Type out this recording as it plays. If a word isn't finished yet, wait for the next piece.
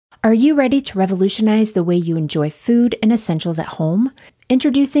Are you ready to revolutionize the way you enjoy food and essentials at home?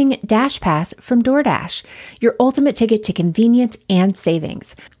 Introducing DashPass from DoorDash, your ultimate ticket to convenience and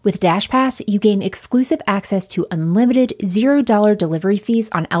savings. With DashPass, you gain exclusive access to unlimited $0 delivery fees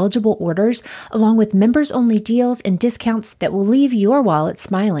on eligible orders, along with members-only deals and discounts that will leave your wallet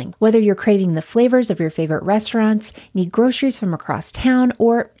smiling. Whether you're craving the flavors of your favorite restaurants, need groceries from across town,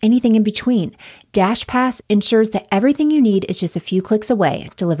 or anything in between, DashPass ensures that everything you need is just a few clicks away,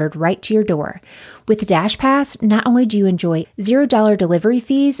 delivered right to your door. With DashPass, not only do you enjoy $0 delivery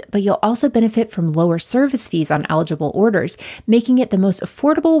fees, but you'll also benefit from lower service fees on eligible orders, making it the most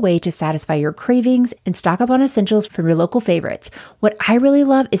affordable way to satisfy your cravings and stock up on essentials from your local favorites. What I really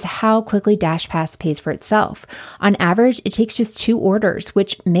love is how quickly DashPass pays for itself. On average, it takes just 2 orders,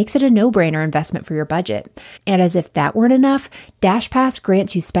 which makes it a no-brainer investment for your budget. And as if that weren't enough, DashPass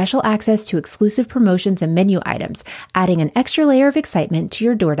grants you special access to exclusive promotions and menu items, adding an extra layer of excitement to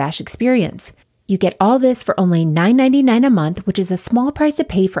your DoorDash experience. You get all this for only $9.99 a month, which is a small price to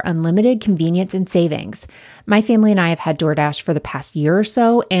pay for unlimited convenience and savings. My family and I have had DoorDash for the past year or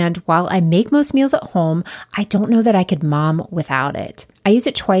so, and while I make most meals at home, I don't know that I could mom without it. I used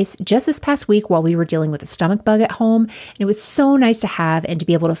it twice just this past week while we were dealing with a stomach bug at home, and it was so nice to have and to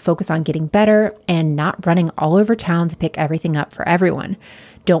be able to focus on getting better and not running all over town to pick everything up for everyone.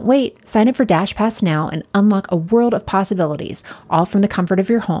 Don't wait. Sign up for DashPass now and unlock a world of possibilities, all from the comfort of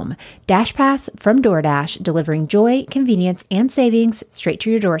your home. DashPass from DoorDash, delivering joy, convenience, and savings straight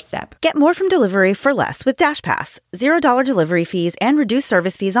to your doorstep. Get more from delivery for less with DashPass. $0 delivery fees and reduced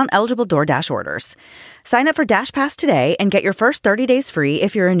service fees on eligible DoorDash orders. Sign up for DashPass today and get your first 30 days free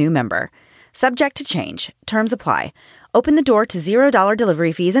if you're a new member. Subject to change. Terms apply. Open the door to $0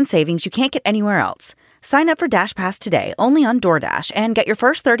 delivery fees and savings you can't get anywhere else. Sign up for DashPass today only on DoorDash and get your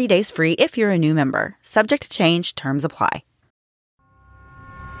first 30 days free if you're a new member. Subject to change. Terms apply.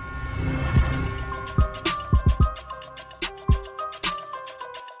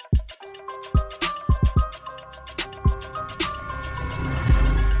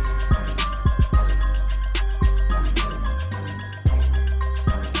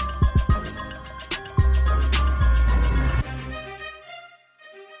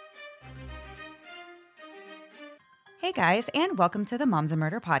 Hey guys, and welcome to the Moms and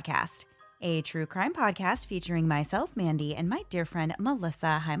Murder Podcast, a true crime podcast featuring myself, Mandy, and my dear friend,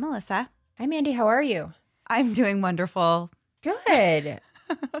 Melissa. Hi, Melissa. Hi, Mandy. How are you? I'm doing wonderful. Good.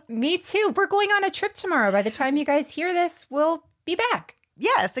 Me too. We're going on a trip tomorrow. By the time you guys hear this, we'll be back.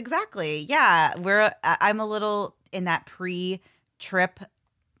 Yes, exactly. Yeah, I'm a little in that pre-trip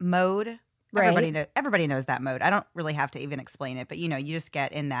mode. Right. Everybody knows that mode. I don't really have to even explain it, but you just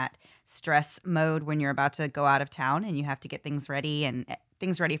get in that stress mode when you're about to go out of town and you have to get things ready and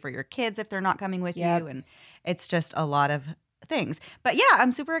things ready for your kids if they're not coming with you. And it's just a lot of things. But yeah,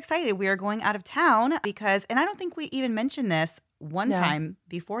 I'm super excited. We are going out of town because, and I don't think we even mentioned this time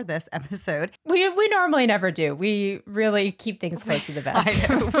before this episode. We normally never do. We really keep things close to the vest.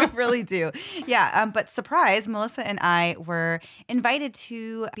 I know, we really do. Yeah. But surprise, Melissa and I were invited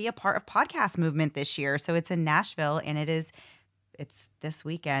to be a part of Podcast Movement this year. So it's in Nashville and it's this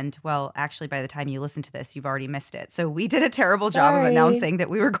weekend. Well, actually, by the time you listen to this, you've already missed it. So we did a terrible job of announcing that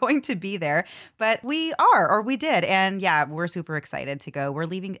we were going to be there, but we did. And yeah, we're super excited to go. We're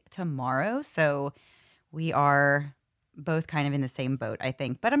leaving tomorrow. So we are both kind of in the same boat, I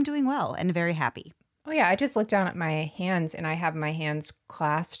think, but I'm doing well and very happy. Oh yeah, I just looked down at my hands and I have my hands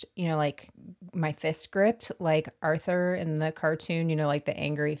clasped, like my fist gripped, like Arthur in the cartoon, like the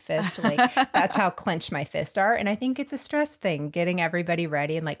angry fist, like that's how clenched my fists are. And I think it's a stress thing, getting everybody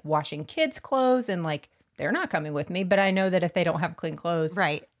ready and like washing kids' clothes and like they're not coming with me, but I know that if they don't have clean clothes,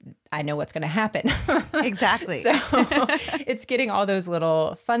 right, I know what's going to happen. Exactly. So it's getting all those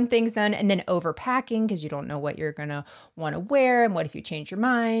little fun things done and then overpacking because you don't know what you're going to want to wear and what if you change your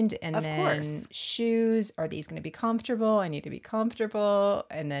mind. And of then course. Shoes, are these going to be comfortable? I need to be comfortable.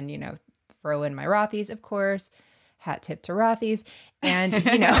 And then, throw in my Rothy's, of course. Hat tip to Rothy's. And,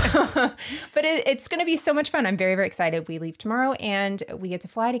 but it's going to be so much fun. I'm very, very excited. We leave tomorrow and we get to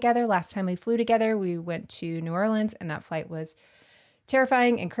fly together. Last time we flew together, we went to New Orleans and that flight was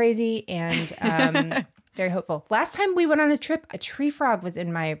terrifying and crazy and very hopeful. Last time we went on a trip, a tree frog was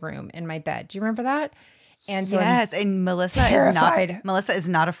in my room, in my bed. Do you remember that? And so yes, and Melissa is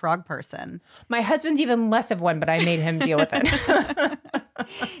not a frog person. My husband's even less of one, but I made him deal with it.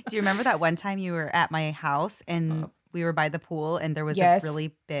 Do you remember that one time you were at my house and we were by the pool and there was Yes. a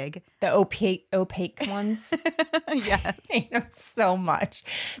really big. The opaque ones. Yes. I hate them so much.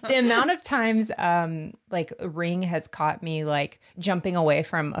 The amount of times like a ring has caught me like jumping away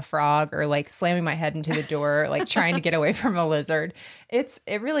from a frog or like slamming my head into the door, like trying to get away from a lizard. It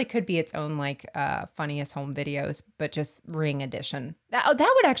really could be its own like funniest home videos, but just Ring edition. That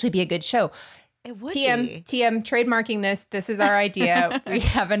would actually be a good show. It would TM trademarking this. This is our idea. We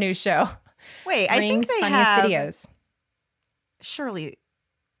have a new show. Wait, I Rings think they funniest have videos. Surely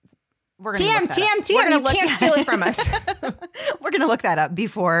we're going to TM. You can't steal it from us. We're going to look that up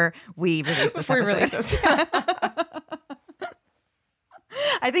before we release this Before we release this.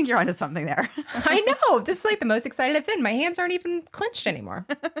 I think you're onto something there. I know. This is like the most excited I've been. My hands aren't even clenched anymore.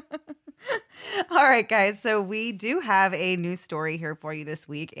 All right, guys. So we do have a new story here for you this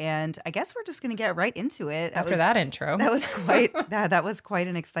week, and I guess we're just going to get right into it. After that intro. That was quite that was quite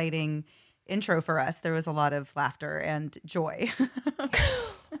an exciting intro for us. There was a lot of laughter and joy.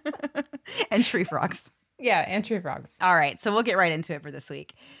 And tree frogs. Yeah, and tree frogs. All right, so we'll get right into it for this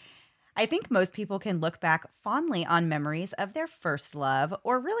week. I think most people can look back fondly on memories of their first love,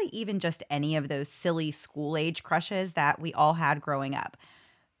 or really even just any of those silly school-age crushes that we all had growing up.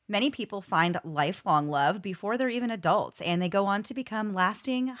 Many people find lifelong love before they're even adults, and they go on to become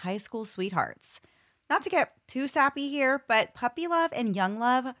lasting high school sweethearts. Not to get too sappy here, but puppy love and young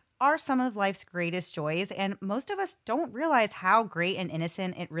love are some of life's greatest joys, and most of us don't realize how great and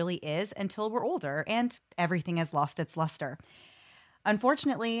innocent it really is until we're older and everything has lost its luster.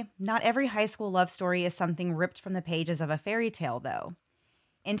 Unfortunately, not every high school love story is something ripped from the pages of a fairy tale, though.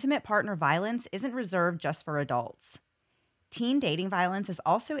 Intimate partner violence isn't reserved just for adults. Teen dating violence is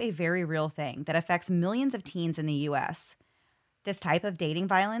also a very real thing that affects millions of teens in the U.S. This type of dating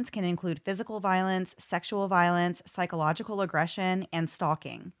violence can include physical violence, sexual violence, psychological aggression, and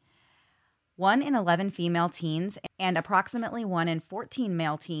stalking. 1 in 11 female teens and approximately 1 in 14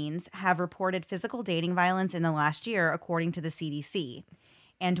 male teens have reported physical dating violence in the last year, according to the CDC.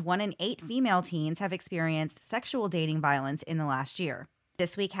 And 1 in 8 female teens have experienced sexual dating violence in the last year.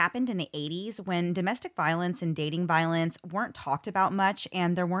 This week happened in the 80s when domestic violence and dating violence weren't talked about much,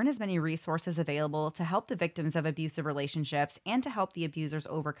 and there weren't as many resources available to help the victims of abusive relationships and to help the abusers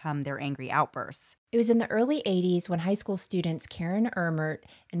overcome their angry outbursts. It was in the early 80s when high school students Karen Ermert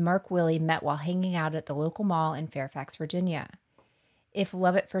and Mark Willey met while hanging out at the local mall in Fairfax, Virginia. If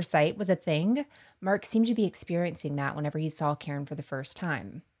love at first sight was a thing, Mark seemed to be experiencing that whenever he saw Karen for the first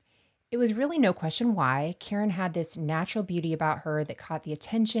time. It was really no question why. Karen had this natural beauty about her that caught the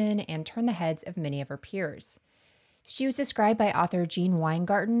attention and turned the heads of many of her peers. She was described by author Gene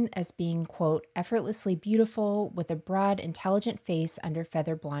Weingarten as being, quote, effortlessly beautiful with a broad, intelligent face under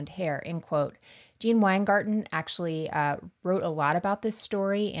feather blonde hair, end quote. Gene Weingarten actually wrote a lot about this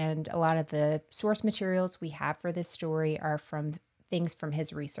story, and a lot of the source materials we have for this story are from things from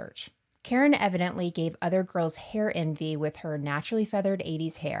his research. Karen evidently gave other girls hair envy with her naturally feathered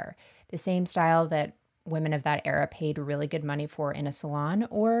 80s hair, the same style that women of that era paid really good money for in a salon,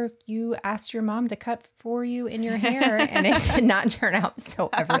 or you asked your mom to cut for you in your hair and it did not turn out so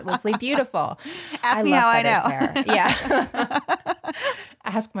effortlessly beautiful. Ask me how I know. Hair. Yeah.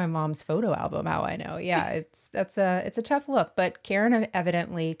 Ask my mom's photo album how I know. Yeah, it's a tough look, but Karen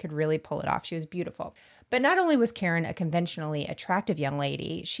evidently could really pull it off. She was beautiful. But not only was Karen a conventionally attractive young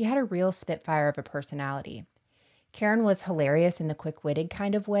lady, she had a real spitfire of a personality. Karen was hilarious in the quick-witted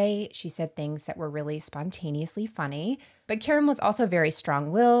kind of way. She said things that were really spontaneously funny. But Karen was also very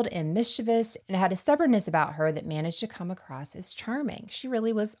strong-willed and mischievous and had a stubbornness about her that managed to come across as charming. She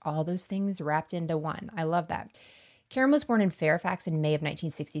really was all those things wrapped into one. I love that. Karen was born in Fairfax in May of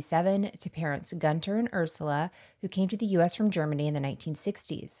 1967 to parents Gunter and Ursula, who came to the U.S. from Germany in the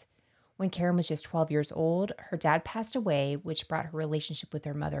 1960s. When Karen was just 12 years old, her dad passed away, which brought her relationship with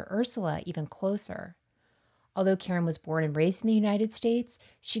her mother, Ursula, even closer. Although Karen was born and raised in the United States,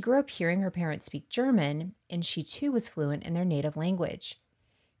 she grew up hearing her parents speak German, and she too was fluent in their native language.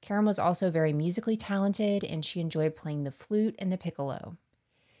 Karen was also very musically talented, and she enjoyed playing the flute and the piccolo.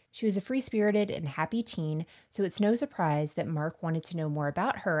 She was a free-spirited and happy teen, so it's no surprise that Mark wanted to know more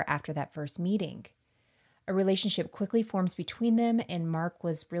about her after that first meeting. A relationship quickly forms between them, and Mark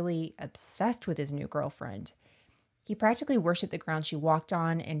was really obsessed with his new girlfriend. He practically worshipped the ground she walked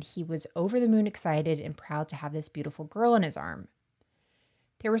on, and he was over the moon excited and proud to have this beautiful girl in his arm.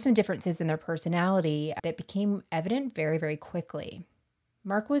 There were some differences in their personality that became evident very, very quickly.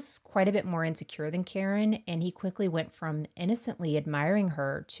 Mark was quite a bit more insecure than Karen, and he quickly went from innocently admiring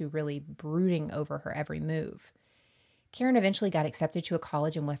her to really brooding over her every move. Karen eventually got accepted to a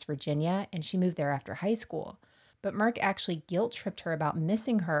college in West Virginia, and she moved there after high school. but Mark actually guilt-tripped her about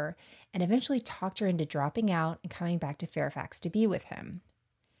missing her and eventually talked her into dropping out and coming back to Fairfax to be with him.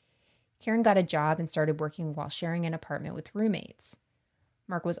 Karen got a job and started working while sharing an apartment with roommates.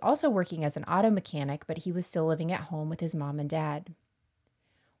 Mark was also working as an auto mechanic, but he was still living at home with his mom and dad.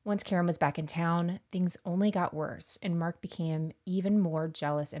 Once Karen was back in town, things only got worse, and Mark became even more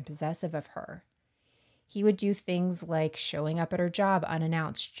jealous and possessive of her. He would do things like showing up at her job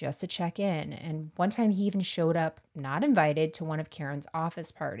unannounced just to check in, and one time he even showed up not invited to one of Karen's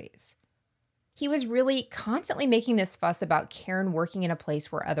office parties. He was really constantly making this fuss about Karen working in a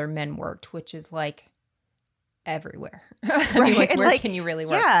place where other men worked, which is like everywhere. I mean, like, where can you really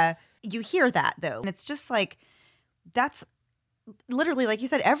work? Yeah, you hear that though. And it's just like, that's literally, like you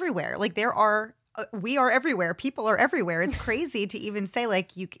said, everywhere. Like we are everywhere. People are everywhere. It's crazy to even say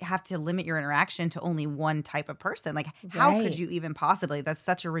like you have to limit your interaction to only one type of person. Like how could you even possibly? That's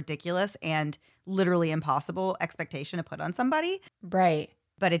such a ridiculous and literally impossible expectation to put on somebody. Right.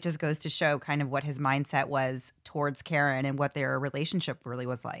 But it just goes to show kind of what his mindset was towards Karen and what their relationship really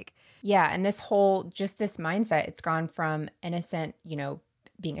was like. Yeah. And this mindset, it's gone from innocent,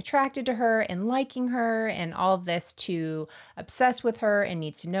 being attracted to her and liking her and all of this to obsessed with her and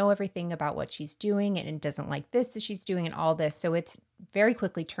needs to know everything about what she's doing and doesn't like this that she's doing and all this. So it's very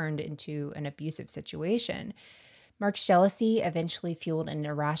quickly turned into an abusive situation. Mark's jealousy eventually fueled an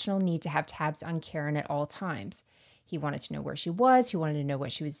irrational need to have tabs on Karen at all times. He wanted to know where she was, he wanted to know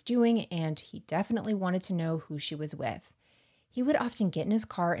what she was doing, and he definitely wanted to know who she was with. He would often get in his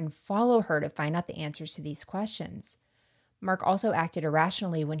car and follow her to find out the answers to these questions. Mark also acted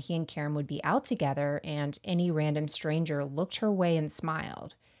irrationally when he and Karen would be out together and any random stranger looked her way and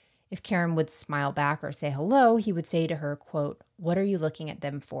smiled. If Karen would smile back or say hello, he would say to her, quote, "What are you looking at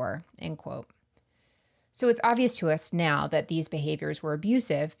them for?" end quote. So it's obvious to us now that these behaviors were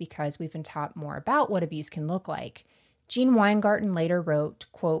abusive because we've been taught more about what abuse can look like. Gene Weingarten later wrote,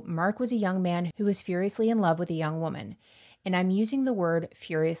 quote, "Mark was a young man who was furiously in love with a young woman, and I'm using the word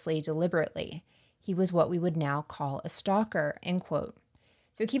furiously deliberately. He was what we would now call a stalker," end quote.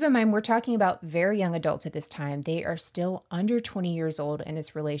 So keep in mind, we're talking about very young adults at this time. They are still under 20 years old in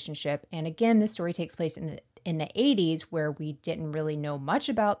this relationship. And again, this story takes place in the 80s where we didn't really know much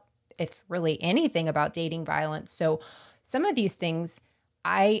about, if really anything about dating violence. So some of these things,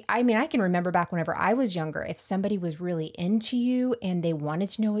 I mean, I can remember back whenever I was younger, if somebody was really into you and they wanted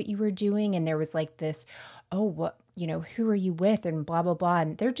to know what you were doing and there was like this, oh, what, who are you with and blah, blah, blah.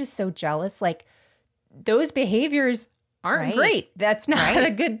 And they're just so jealous. Like, those behaviors aren't great. That's not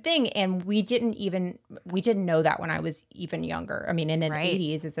a good thing. And we didn't know that when I was even younger. I mean, in the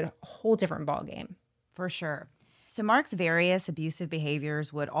 80s, it's a whole different ballgame. For sure. So Mark's various abusive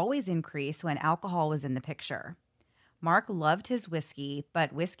behaviors would always increase when alcohol was in the picture. Mark loved his whiskey,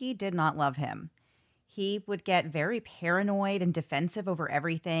 but whiskey did not love him. He would get very paranoid and defensive over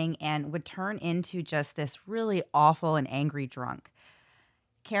everything and would turn into just this really awful and angry drunk.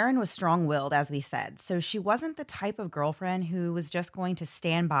 Karen was strong-willed, as we said, so she wasn't the type of girlfriend who was just going to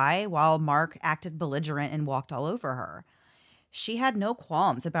stand by while Mark acted belligerent and walked all over her. She had no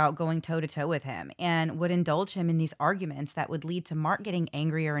qualms about going toe-to-toe with him and would indulge him in these arguments that would lead to Mark getting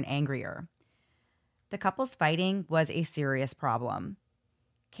angrier and angrier. The couple's fighting was a serious problem.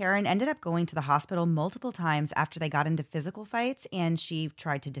 Karen ended up going to the hospital multiple times after they got into physical fights, and she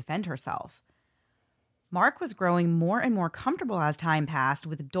tried to defend herself. Mark was growing more and more comfortable as time passed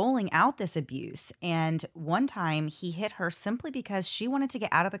with doling out this abuse, and one time he hit her simply because she wanted to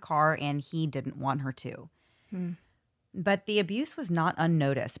get out of the car and he didn't want her to. But the abuse was not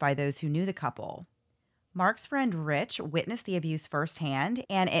unnoticed by those who knew the couple. Mark's friend Rich witnessed the abuse firsthand,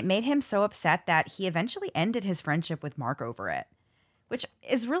 and it made him so upset that he eventually ended his friendship with Mark over it. Which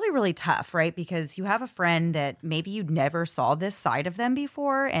is really, really tough, right? Because you have a friend that maybe you never saw this side of them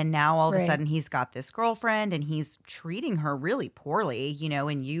before, and now all of a sudden he's got this girlfriend and he's treating her really poorly,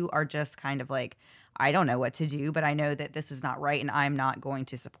 and you are just kind of like, I don't know what to do, but I know that this is not right and I'm not going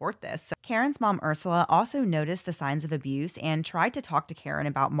to support this. So Karen's mom, Ursula, also noticed the signs of abuse and tried to talk to Karen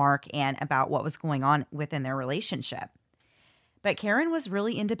about Mark and about what was going on within their relationship. But Karen was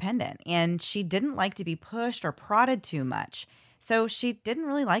really independent and she didn't like to be pushed or prodded too much. So she didn't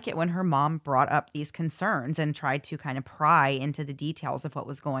really like it when her mom brought up these concerns and tried to kind of pry into the details of what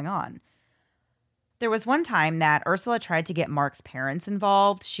was going on. There was one time that Ursula tried to get Mark's parents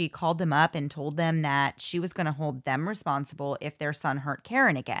involved. She called them up and told them that she was going to hold them responsible if their son hurt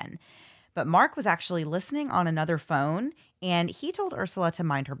Karen again. But Mark was actually listening on another phone, and he told Ursula to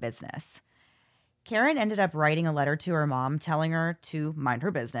mind her business. Karen ended up writing a letter to her mom telling her to mind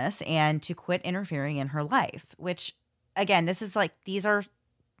her business and to quit interfering in her life, which, again, this is like, these are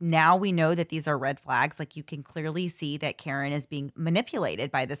now we know that these are red flags. Like you can clearly see that Karen is being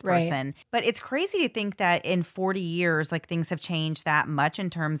manipulated by this Right. person. But it's crazy to think that in 40 years, like things have changed that much in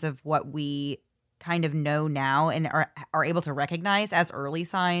terms of what we kind of know now and are able to recognize as early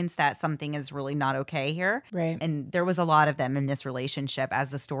signs that something is really not okay here. Right. And there was a lot of them in this relationship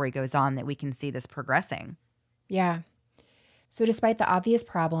as the story goes on that we can see this progressing. Yeah. So despite the obvious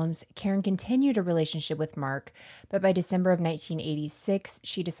problems, Karen continued a relationship with Mark, but by December of 1986,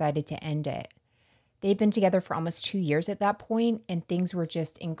 she decided to end it. They'd been together for almost 2 years at that point, and things were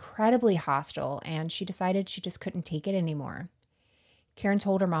just incredibly hostile, and she decided she just couldn't take it anymore. Karen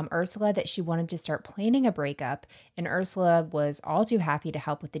told her mom Ursula that she wanted to start planning a breakup, and Ursula was all too happy to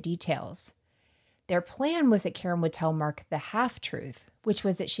help with the details. Their plan was that Karen would tell Mark the half-truth, which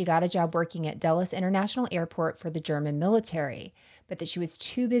was that she got a job working at Dulles International Airport for the German military, but that she was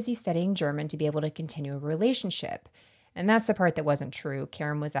too busy studying German to be able to continue a relationship. And that's the part that wasn't true.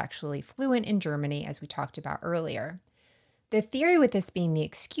 Karen was actually fluent in Germany, as we talked about earlier. The theory with this being the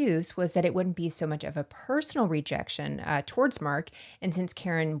excuse was that it wouldn't be so much of a personal rejection towards Mark, and since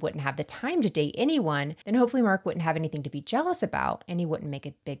Karen wouldn't have the time to date anyone, then hopefully Mark wouldn't have anything to be jealous about, and he wouldn't make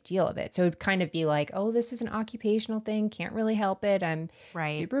a big deal of it. So it'd kind of be like, oh, this is an occupational thing, can't really help it, I'm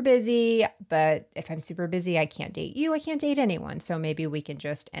super busy, but if I'm super busy, I can't date you, I can't date anyone, so maybe we can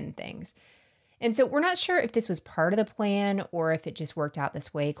just end things. And so we're not sure if this was part of the plan or if it just worked out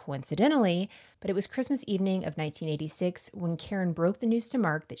this way coincidentally, but it was Christmas evening of 1986 when Karen broke the news to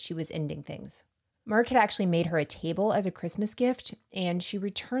Mark that she was ending things. Mark had actually made her a table as a Christmas gift, and she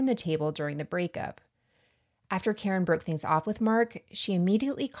returned the table during the breakup. After Karen broke things off with Mark, she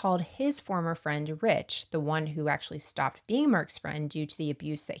immediately called his former friend Rich, the one who actually stopped being Mark's friend due to the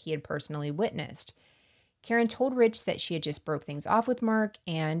abuse that he had personally witnessed. Karen told Rich that she had just broke things off with Mark,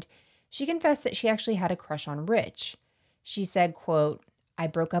 and she confessed that she actually had a crush on Rich. She said, quote, "I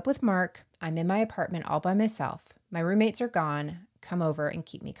broke up with Mark. I'm in my apartment all by myself. My roommates are gone. Come over and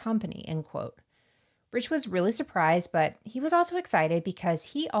keep me company," end quote. Rich was really surprised, but he was also excited because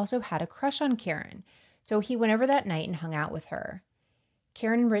he also had a crush on Karen. So he went over that night and hung out with her.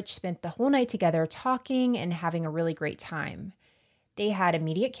 Karen and Rich spent the whole night together talking and having a really great time. They had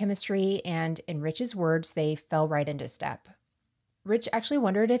immediate chemistry, and in Rich's words, they fell right into step. Rich actually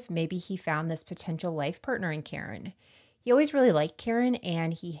wondered if maybe he found this potential life partner in Karen. He always really liked Karen,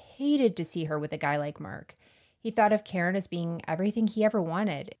 and he hated to see her with a guy like Mark. He thought of Karen as being everything he ever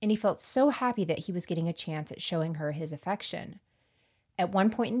wanted, and he felt so happy that he was getting a chance at showing her his affection. At one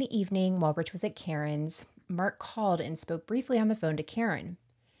point in the evening, while Rich was at Karen's, Mark called and spoke briefly on the phone to Karen.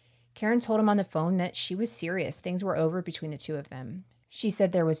 Karen told him on the phone that she was serious. Things were over between the two of them. She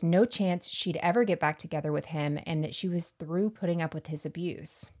said there was no chance she'd ever get back together with him and that she was through putting up with his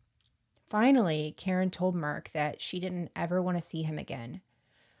abuse. Finally, Karen told Mark that she didn't ever want to see him again.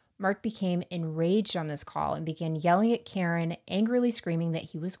 Mark became enraged on this call and began yelling at Karen, angrily screaming that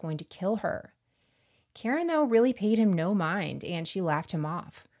he was going to kill her. Karen, though, really paid him no mind, and she laughed him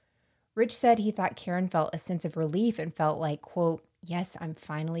off. Rich said he thought Karen felt a sense of relief and felt like, quote, "Yes, I'm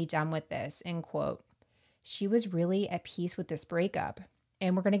finally done with this," end quote. She was really at peace with this breakup.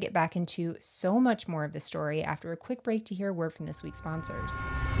 And we're going to get back into so much more of the story after a quick break to hear a word from this week's sponsors.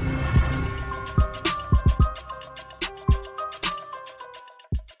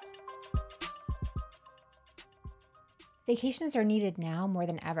 Vacations are needed now more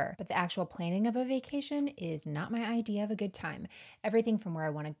than ever, but the actual planning of a vacation is not my idea of a good time. Everything from where I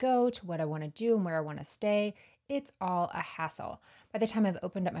want to go to what I want to do and where I want to stay, it's all a hassle. By the time I've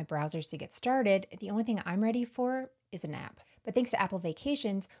opened up my browsers to get started, the only thing I'm ready for is a nap. But thanks to Apple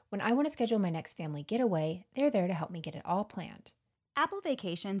Vacations, when I want to schedule my next family getaway, they're there to help me get it all planned. Apple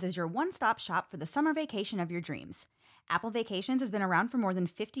Vacations is your one-stop shop for the summer vacation of your dreams. Apple Vacations has been around for more than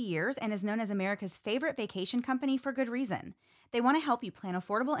 50 years and is known as America's favorite vacation company for good reason. They want to help you plan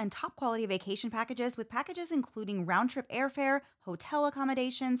affordable and top-quality vacation packages with packages including round-trip airfare, hotel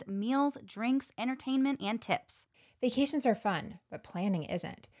accommodations, meals, drinks, entertainment, and tips. Vacations are fun, but planning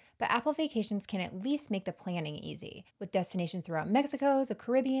isn't. But Apple Vacations can at least make the planning easy. With destinations throughout Mexico, the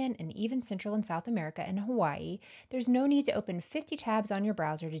Caribbean, and even Central and South America and Hawaii, there's no need to open 50 tabs on your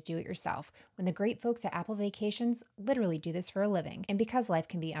browser to do it yourself when the great folks at Apple Vacations literally do this for a living. And because life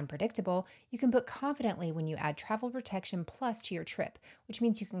can be unpredictable, you can book confidently when you add Travel Protection Plus to your trip, which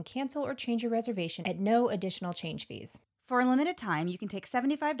means you can cancel or change your reservation at no additional change fees. For a limited time, you can take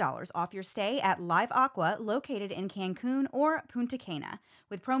 $75 off your stay at Live Aqua, located in Cancun or Punta Cana,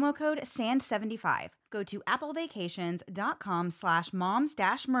 with promo code SAND75. Go to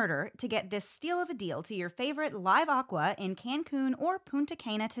applevacations.com/moms-murder to get this steal of a deal to your favorite Live Aqua in Cancun or Punta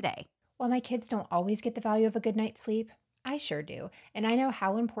Cana today. While my kids don't always get the value of a good night's sleep, I sure do. And I know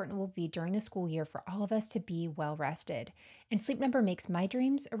how important it will be during the school year for all of us to be well rested. And Sleep Number makes my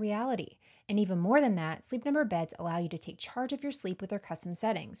dreams a reality. And even more than that, Sleep Number beds allow you to take charge of your sleep with their custom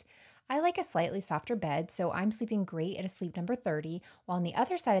settings. I like a slightly softer bed, so I'm sleeping great at a Sleep Number 30, while on the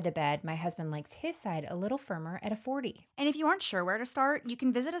other side of the bed, my husband likes his side a little firmer at a 40. And if you aren't sure where to start, you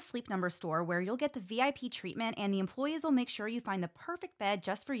can visit a Sleep Number store where you'll get the VIP treatment and the employees will make sure you find the perfect bed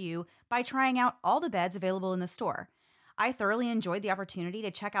just for you by trying out all the beds available in the store. I thoroughly enjoyed the opportunity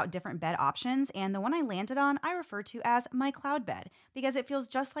to check out different bed options, and the one I landed on I refer to as my cloud bed because it feels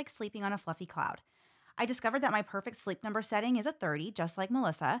just like sleeping on a fluffy cloud. I discovered that my perfect Sleep Number setting is a 30, just like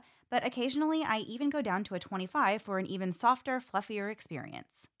Melissa, but occasionally I even go down to a 25 for an even softer, fluffier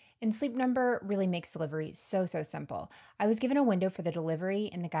experience. And Sleep Number really makes delivery so simple. I was given a window for the delivery,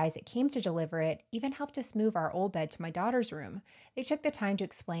 and the guys that came to deliver it even helped us move our old bed to my daughter's room. They took the time to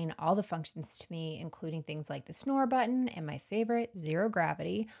explain all the functions to me, including things like the snore button and my favorite, zero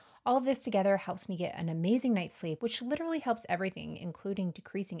gravity. All of this together helps me get an amazing night's sleep, which literally helps everything, including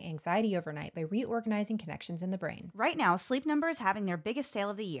decreasing anxiety overnight by reorganizing connections in the brain. Right now, Sleep Number is having their biggest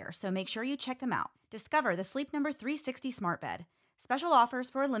sale of the year, so make sure you check them out. Discover the Sleep Number 360 Smart Bed. Special offers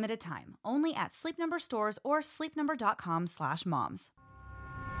for a limited time, only at Sleep Number stores or sleepnumber.com/moms.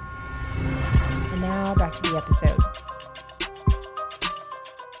 And now back to the episode.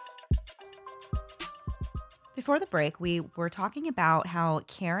 Before the break, we were talking about how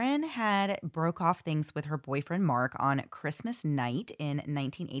Karen had broke off things with her boyfriend Mark on Christmas night in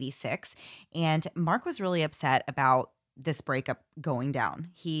 1986, and Mark was really upset about this breakup going down.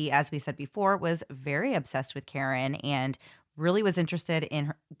 He, as we said before, was very obsessed with Karen and really was interested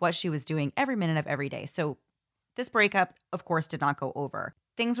in what she was doing every minute of every day. So this breakup, of course, did not go over.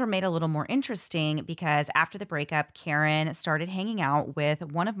 Things were made a little more interesting because after the breakup, Karen started hanging out with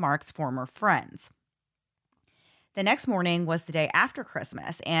one of Mark's former friends. The next morning was the day after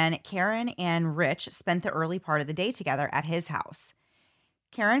Christmas, and Karen and Rich spent the early part of the day together at his house.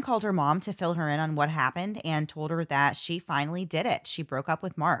 Karen called her mom to fill her in on what happened and told her that she finally did it. She broke up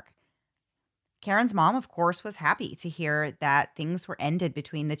with Mark. Karen's mom, of course, was happy to hear that things were ended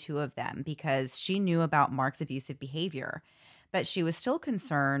between the two of them because she knew about Mark's abusive behavior. But she was still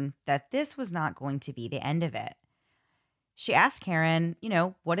concerned that this was not going to be the end of it. She asked Karen,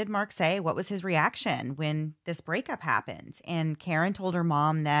 what did Mark say? What was his reaction when this breakup happened? And Karen told her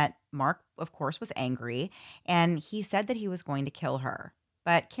mom that Mark, of course, was angry and he said that he was going to kill her.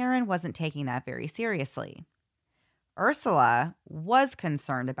 But Karen wasn't taking that very seriously. Ursula was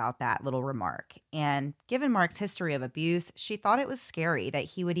concerned about that little remark, and given Mark's history of abuse, she thought it was scary that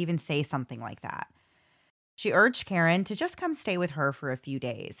he would even say something like that. She urged Karen to just come stay with her for a few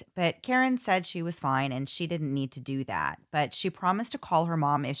days, but Karen said she was fine and she didn't need to do that, but she promised to call her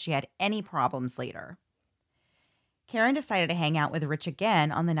mom if she had any problems later. Karen decided to hang out with Rich again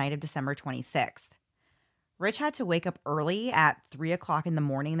on the night of December 26th. Rich had to wake up early at 3 o'clock in the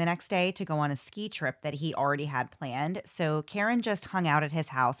morning the next day to go on a ski trip that he already had planned, so Karen just hung out at his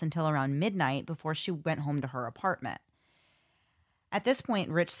house until around midnight before she went home to her apartment. At this point,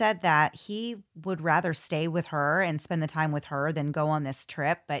 Rich said that he would rather stay with her and spend the time with her than go on this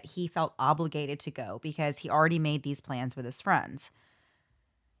trip, but he felt obligated to go because he already made these plans with his friends.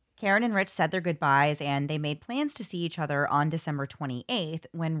 Karen and Rich said their goodbyes, and they made plans to see each other on December 28th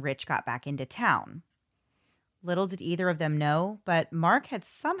when Rich got back into town. Little did either of them know, but Mark had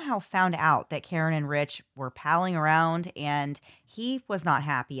somehow found out that Karen and Rich were palling around, and he was not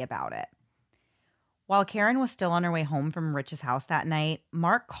happy about it. While Karen was still on her way home from Rich's house that night,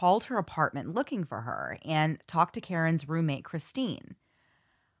 Mark called her apartment looking for her and talked to Karen's roommate, Christine.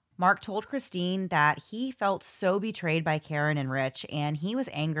 Mark told Christine that he felt so betrayed by Karen and Rich, and he was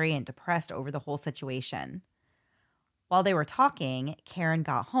angry and depressed over the whole situation. While they were talking, Karen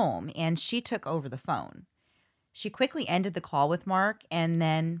got home, and she took over the phone. She quickly ended the call with Mark and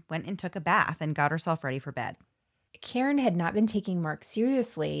then went and took a bath and got herself ready for bed. Karen had not been taking Mark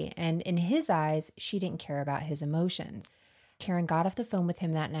seriously, and in his eyes, she didn't care about his emotions. Karen got off the phone with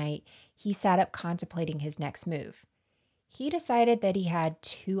him that night. He sat up contemplating his next move. He decided that he had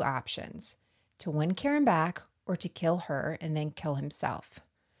two options: to win Karen back or to kill her and then kill himself.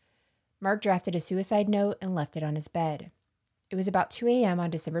 Mark drafted a suicide note and left it on his bed. It was about 2 a.m. on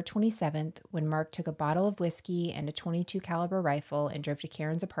December 27th when Mark took a bottle of whiskey and a .22 caliber rifle and drove to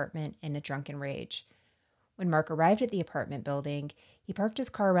Karen's apartment in a drunken rage. When Mark arrived at the apartment building, he parked his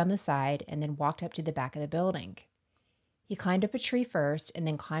car around the side and then walked up to the back of the building. He climbed up a tree first and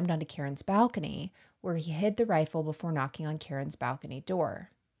then climbed onto Karen's balcony, where he hid the rifle before knocking on Karen's balcony door.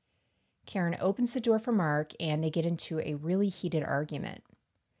 Karen opens the door for Mark and they get into a really heated argument.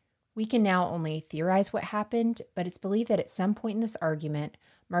 We can now only theorize what happened, but it's believed that at some point in this argument,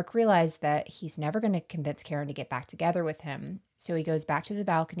 Mark realized that he's never going to convince Karen to get back together with him, so he goes back to the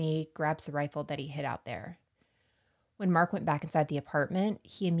balcony, grabs the rifle that he hid out there. When Mark went back inside the apartment,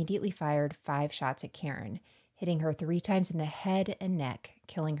 he immediately fired 5 shots at Karen, hitting her 3 times in the head and neck,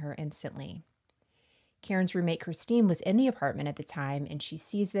 killing her instantly. Karen's roommate Christine was in the apartment at the time, and she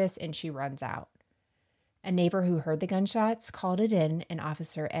sees this and she runs out. A neighbor who heard the gunshots called it in, and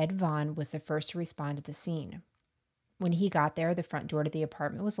Officer Ed Vaughn was the first to respond to the scene. When he got there, the front door to the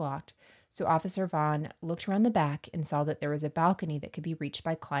apartment was locked, so Officer Vaughn looked around the back and saw that there was a balcony that could be reached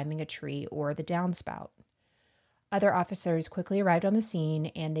by climbing a tree or the downspout. Other officers quickly arrived on the scene,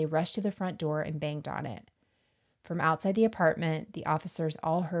 and they rushed to the front door and banged on it. From outside the apartment, the officers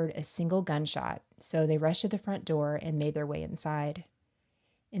all heard a single gunshot, so they rushed to the front door and made their way inside.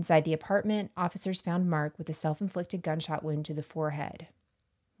 Inside the apartment, officers found Mark with a self-inflicted gunshot wound to the forehead.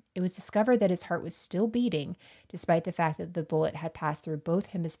 It was discovered that his heart was still beating, despite the fact that the bullet had passed through both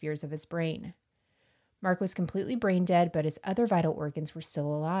hemispheres of his brain. Mark was completely brain dead, but his other vital organs were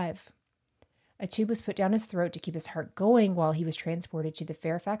still alive. A tube was put down his throat to keep his heart going while he was transported to the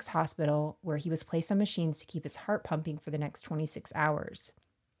Fairfax Hospital, where he was placed on machines to keep his heart pumping for the next 26 hours.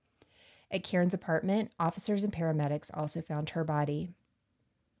 At Karen's apartment, officers and paramedics also found her body.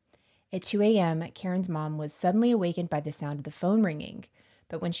 At 2 a.m., Karen's mom was suddenly awakened by the sound of the phone ringing,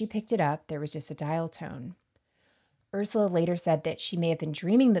 but when she picked it up, there was just a dial tone. Ursula later said that she may have been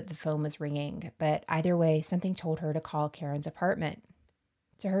dreaming that the phone was ringing, but either way, something told her to call Karen's apartment.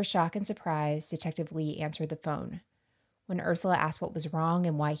 To her shock and surprise, Detective Lee answered the phone. When Ursula asked what was wrong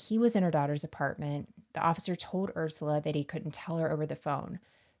and why he was in her daughter's apartment, the officer told Ursula that he couldn't tell her over the phone,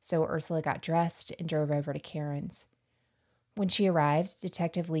 so Ursula got dressed and drove over to Karen's. When she arrived,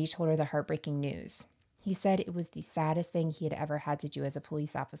 Detective Lee told her the heartbreaking news. He said it was the saddest thing he had ever had to do as a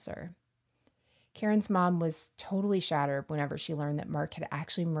police officer. Karen's mom was totally shattered whenever she learned that Mark had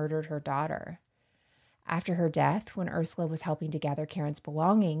actually murdered her daughter. After her death, when Ursula was helping to gather Karen's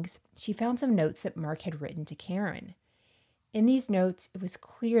belongings, she found some notes that Mark had written to Karen. In these notes, it was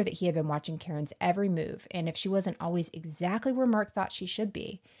clear that he had been watching Karen's every move, and if she wasn't always exactly where Mark thought she should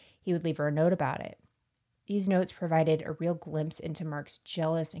be, he would leave her a note about it. These notes provided a real glimpse into Mark's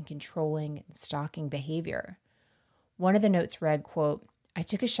jealous and controlling and stalking behavior. One of the notes read, quote, "I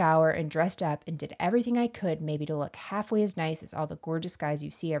took a shower and dressed up and did everything I could maybe to look halfway as nice as all the gorgeous guys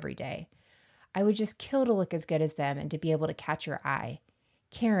you see every day. I would just kill to look as good as them and to be able to catch your eye.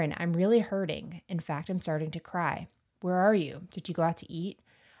 Karen, I'm really hurting. In fact, I'm starting to cry. Where are you? Did you go out to eat?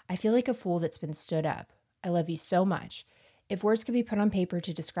 I feel like a fool that's been stood up. I love you so much. If words could be put on paper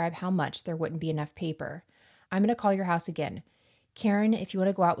to describe how much, there wouldn't be enough paper. I'm going to call your house again. Karen, if you want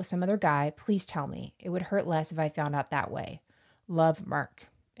to go out with some other guy, please tell me. It would hurt less if I found out that way. Love, Mark."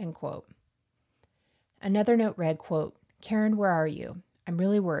 End quote. Another note read, quote, "Karen, where are you? I'm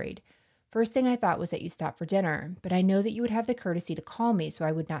really worried. First thing I thought was that you stopped for dinner, but I know that you would have the courtesy to call me so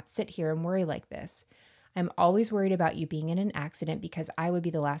I would not sit here and worry like this. I'm always worried about you being in an accident because I would be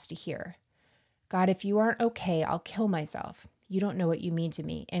the last to hear. God, if you aren't okay, I'll kill myself. You don't know what you mean to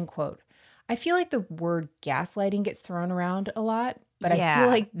me." End quote. I feel like the word gaslighting gets thrown around a lot, but I feel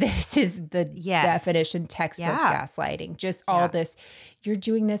like this is the definition textbook gaslighting. Just all this, you're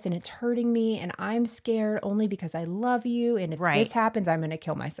doing this and it's hurting me and I'm scared only because I love you. And if this happens, I'm going to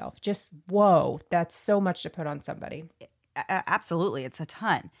kill myself. Just, whoa, that's so much to put on somebody. Absolutely. It's a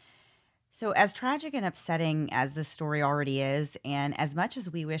ton. So as tragic and upsetting as this story already is, and as much as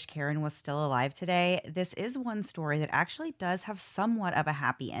we wish Karen was still alive today, this is one story that actually does have somewhat of a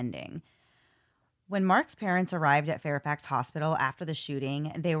happy ending. When Mark's parents arrived at Fairfax Hospital after the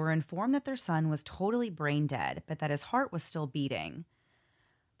shooting, they were informed that their son was totally brain dead, but that his heart was still beating.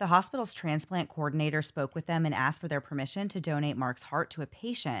 The hospital's transplant coordinator spoke with them and asked for their permission to donate Mark's heart to a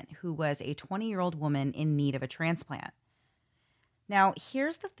patient who was a 20-year-old woman in need of a transplant. Now,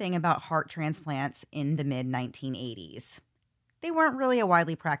 here's the thing about heart transplants in the mid-1980s. They weren't really a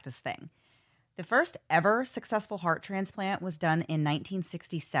widely practiced thing. The first ever successful heart transplant was done in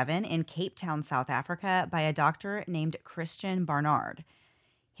 1967 in Cape Town, South Africa, by a doctor named Christian Barnard.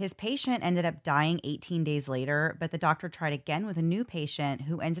 His patient ended up dying 18 days later, but the doctor tried again with a new patient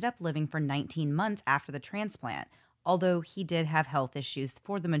who ended up living for 19 months after the transplant, although he did have health issues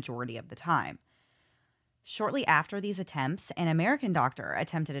for the majority of the time. Shortly after these attempts, an American doctor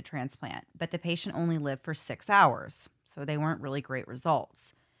attempted a transplant, but the patient only lived for 6 hours, so they weren't really great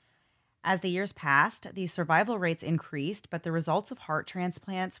results. As the years passed, the survival rates increased, but the results of heart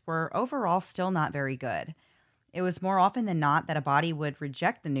transplants were overall still not very good. It was more often than not that a body would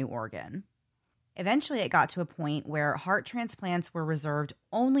reject the new organ. Eventually, it got to a point where heart transplants were reserved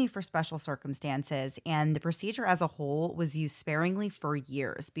only for special circumstances, and the procedure as a whole was used sparingly for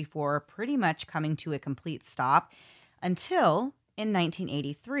years before pretty much coming to a complete stop until in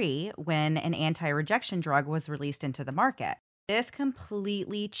 1983 when an anti rejection drug was released into the market. This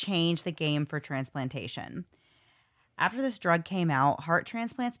completely changed the game for transplantation. After this drug came out, heart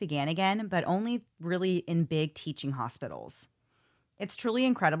transplants began again, but only really in big teaching hospitals. It's truly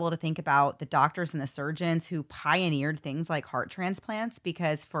incredible to think about the doctors and the surgeons who pioneered things like heart transplants,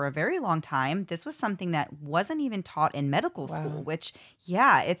 because for a very long time, this was something that wasn't even taught in medical school, which,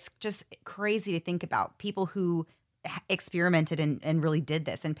 yeah, it's just crazy to think about. People who experimented and really did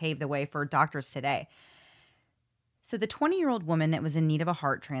this and paved the way for doctors today. So the 20-year-old woman that was in need of a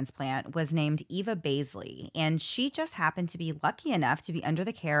heart transplant was named Eva Baisley, and she just happened to be lucky enough to be under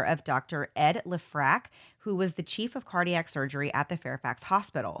the care of Dr. Ed Lefrak, who was the chief of cardiac surgery at the Fairfax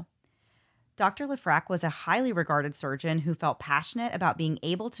Hospital. Dr. Lefrak was a highly regarded surgeon who felt passionate about being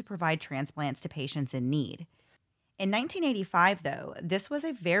able to provide transplants to patients in need. In 1985, though, this was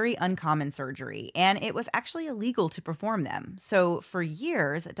a very uncommon surgery, and it was actually illegal to perform them. So for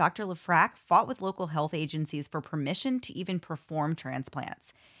years, Dr. Lefrak fought with local health agencies for permission to even perform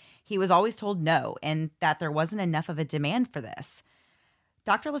transplants. He was always told no, and that there wasn't enough of a demand for this.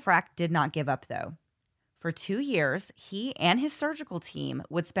 Dr. Lefrak did not give up, though. For 2 years, he and his surgical team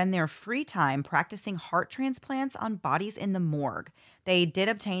would spend their free time practicing heart transplants on bodies in the morgue. They did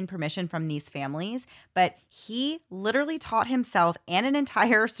obtain permission from these families, but he literally taught himself and an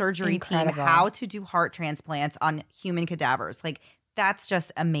entire surgery team how to do heart transplants on human cadavers. Like, that's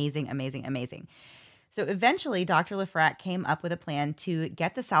just amazing, amazing, amazing. So eventually, Dr. Lefrak came up with a plan to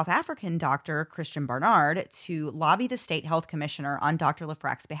get the South African doctor, Christian Barnard, to lobby the state health commissioner on Dr.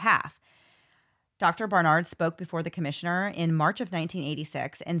 Lefrak's behalf. Dr. Barnard spoke before the commissioner in March of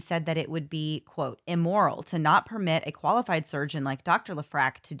 1986 and said that it would be, quote, immoral to not permit a qualified surgeon like Dr.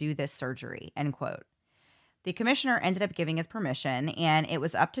 Lefrak to do this surgery, end quote. The commissioner ended up giving his permission, and it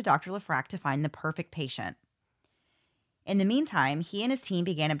was up to Dr. Lefrak to find the perfect patient. In the meantime, he and his team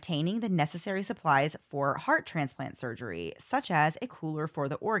began obtaining the necessary supplies for heart transplant surgery, such as a cooler for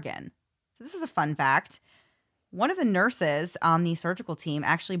the organ. So this is a fun fact. One of the nurses on the surgical team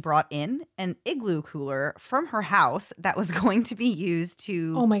actually brought in an igloo cooler from her house that was going to be used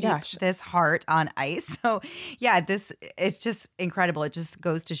to keep this heart on ice. So, yeah, this is just incredible. It just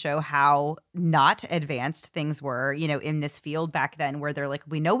goes to show how not advanced things were, you know, in this field back then, where they're like,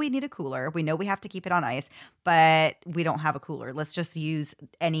 we know we need a cooler. We know we have to keep it on ice, but we don't have a cooler. Let's just use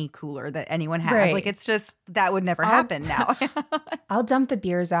any cooler that anyone has. Right. Like, it's just, that would never happen now. I'll dump the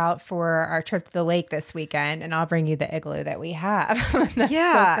beers out for our trip to the lake this weekend, and I'll bring you the igloo that we have. That's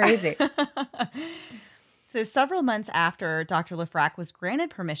so crazy. So several months after Dr. Lefrak was granted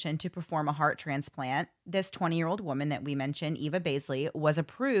permission to perform a heart transplant, this 20-year-old woman that we mentioned, Eva Baisley, was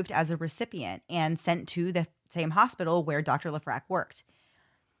approved as a recipient and sent to the same hospital where Dr. Lefrak worked.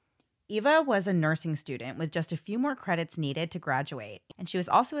 Eva was a nursing student with just a few more credits needed to graduate, and she was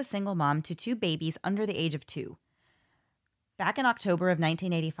also a single mom to 2 babies under the age of 2. Back in October of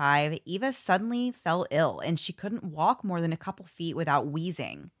 1985, Eva suddenly fell ill, and she couldn't walk more than a couple feet without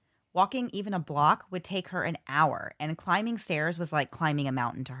wheezing. Walking even a block would take her an hour, and climbing stairs was like climbing a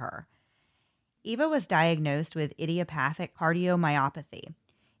mountain to her. Eva was diagnosed with idiopathic cardiomyopathy.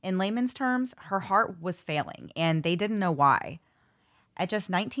 In layman's terms, her heart was failing, and they didn't know why. At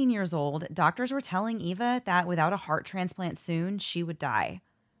just 19 years old, doctors were telling Eva that without a heart transplant soon, she would die.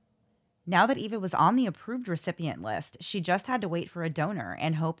 Now that Eva was on the approved recipient list, she just had to wait for a donor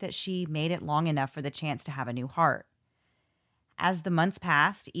and hope that she made it long enough for the chance to have a new heart. As the months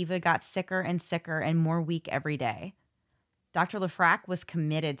passed, Eva got sicker and more weak every day. Dr. Lefrak was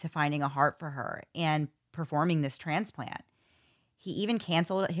committed to finding a heart for her and performing this transplant. He even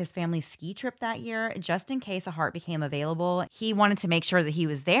canceled his family's ski trip that year just in case a heart became available. He wanted to make sure that he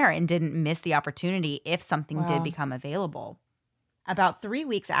was there and didn't miss the opportunity if something did become available. About 3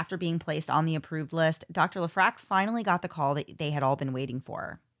 weeks after being placed on the approved list, Dr. Lefrak finally got the call that they had all been waiting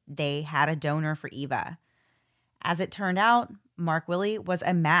for. They had a donor for Eva. As it turned out, Mark Willey was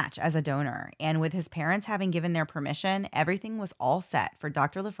a match as a donor, and with his parents having given their permission, everything was all set for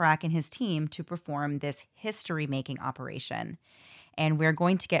Dr. Lefrak and his team to perform this history-making operation. And we're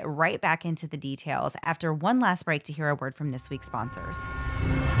going to get right back into the details after one last break to hear a word from this week's sponsors.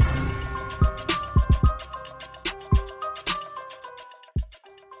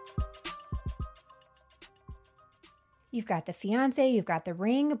 You've got the fiancé, you've got the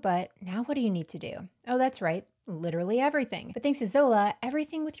ring, but now what do you need to do? Oh, that's right. Literally everything. But thanks to Zola,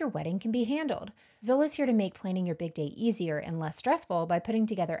 everything with your wedding can be handled. Zola's here to make planning your big day easier and less stressful by putting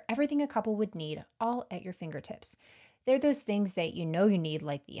together everything a couple would need, all at your fingertips. They're those things that you know you need,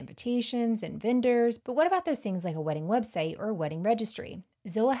 like the invitations and vendors, but what about those things like a wedding website or a wedding registry?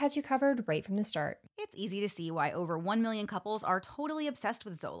 Zola has you covered right from the start. It's easy to see why over 1 million couples are totally obsessed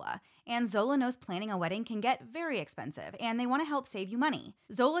with Zola. And Zola knows planning a wedding can get very expensive, and they want to help save you money.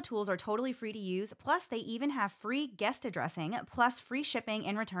 Zola tools are totally free to use, plus they even have free guest addressing, plus free shipping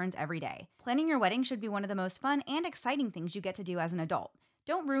and returns every day. Planning your wedding should be one of the most fun and exciting things you get to do as an adult.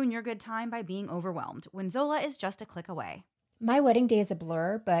 Don't ruin your good time by being overwhelmed when Zola is just a click away. My wedding day is a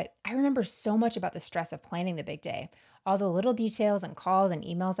blur, but I remember so much about the stress of planning the big day. All the little details and calls and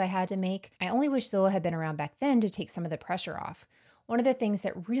emails I had to make. I only wish Zola had been around back then to take some of the pressure off. One of the things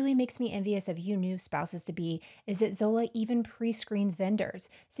that really makes me envious of you new spouses-to-be is that Zola even pre-screens vendors,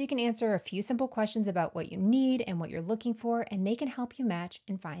 so you can answer a few simple questions about what you need and what you're looking for, and they can help you match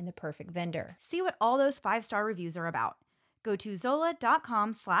and find the perfect vendor. See what all those 5-star reviews are about. Go to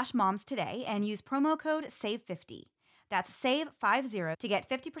zola.com/moms today and use promo code SAVE50. That's SAVE50 to get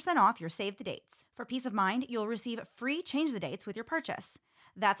 50% off your save the dates. For peace of mind, you'll receive free change the dates with your purchase.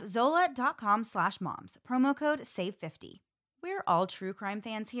 That's zola.com/moms, promo code SAVE50. We're all true crime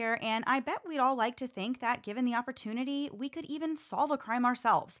fans here, and I bet we'd all like to think that given the opportunity, we could even solve a crime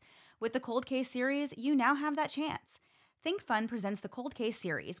ourselves. With the Cold Case series, you now have that chance. Think Fun presents the Cold Case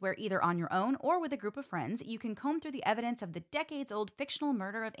series, where either on your own or with a group of friends, you can comb through the evidence of the decades-old fictional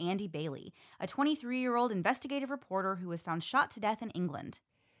murder of Andy Bailey, a 23-year-old investigative reporter who was found shot to death in England.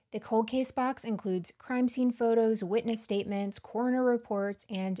 The Cold Case box includes crime scene photos, witness statements, coroner reports,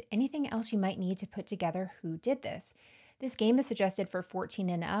 and anything else you might need to put together who did this. This game is suggested for 14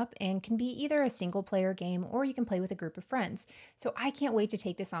 and up and can be either a single-player game or you can play with a group of friends. So I can't wait to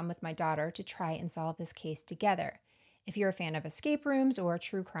take this on with my daughter to try and solve this case together. If you're a fan of escape rooms or a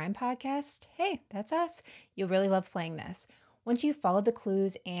true crime podcast, hey, that's us. You'll really love playing this. Once you've followed the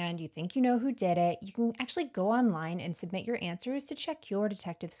clues and you think you know who did it, you can actually go online and submit your answers to check your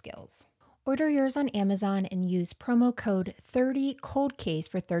detective skills. Order yours on Amazon and use promo code 30COLDCASE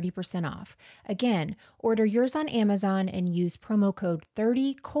for 30% off. Again, order yours on Amazon and use promo code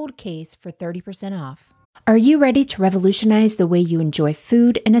 30COLDCASE for 30% off. Are you ready to revolutionize the way you enjoy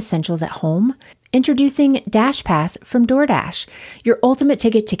food and essentials at home? Introducing DashPass from DoorDash, your ultimate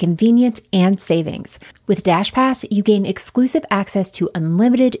ticket to convenience and savings. With DashPass, you gain exclusive access to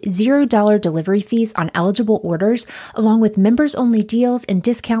unlimited $0 delivery fees on eligible orders, along with members-only deals and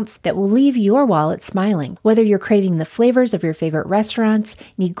discounts that will leave your wallet smiling. Whether you're craving the flavors of your favorite restaurants,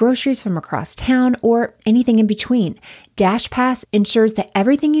 need groceries from across town, or anything in between, DashPass ensures that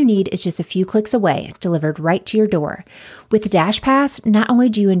everything you need is just a few clicks away, delivered right to your door. With DashPass, not only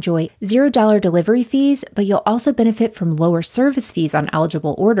do you enjoy $0 delivery fees, but you'll also benefit from lower service fees on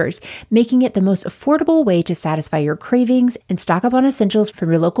eligible orders, making it the most affordable way to satisfy your cravings and stock up on essentials from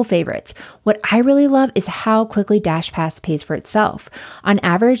your local favorites. What I really love is how quickly DashPass pays for itself. On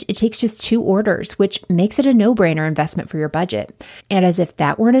average, it takes just 2 orders, which makes it a no-brainer investment for your budget. And as if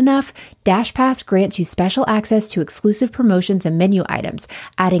that weren't enough, DashPass grants you special access to exclusive promotions and menu items,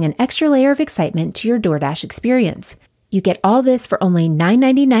 adding an extra layer of excitement to your DoorDash experience. You get all this for only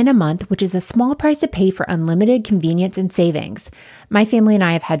 $9.99 a month, which is a small price to pay for unlimited convenience and savings. My family and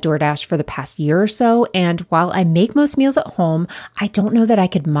I have had DoorDash for the past year or so, and while I make most meals at home, I don't know that I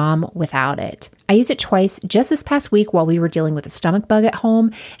could mom without it. I used it twice just this past week while we were dealing with a stomach bug at home,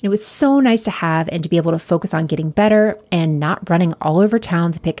 and it was so nice to have and to be able to focus on getting better and not running all over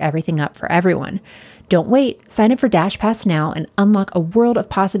town to pick everything up for everyone. Don't wait. Sign up for DashPass now and unlock a world of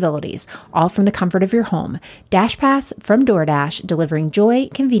possibilities, all from the comfort of your home. DashPass from DoorDash, delivering joy,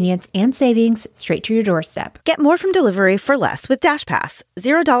 convenience, and savings straight to your doorstep. Get more from delivery for less with DashPass.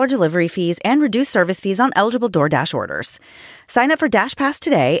 $0 delivery fees and reduced service fees on eligible DoorDash orders. Sign up for DashPass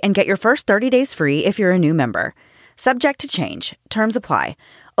today and get your first 30 days free if you're a new member. Subject to change. Terms apply.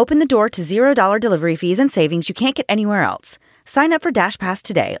 Open the door to $0 delivery fees and savings you can't get anywhere else. Sign up for DashPass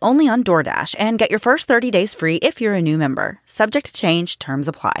today only on DoorDash and get your first 30 days free if you're a new member. Subject to change. Terms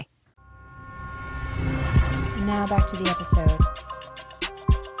apply. Now back to the episode.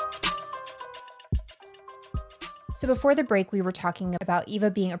 So before the break, we were talking about Eva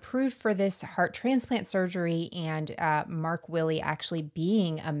being approved for this heart transplant surgery and Mark Willey actually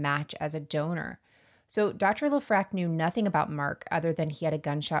being a match as a donor. So Dr. Lafrac knew nothing about Mark other than he had a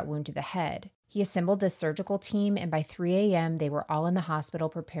gunshot wound to the head. He assembled the surgical team, and by 3 a.m., they were all in the hospital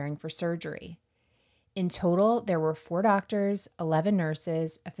preparing for surgery. In total, there were 4 doctors, 11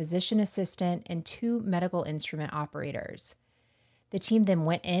 nurses, a physician assistant, and 2 medical instrument operators. The team then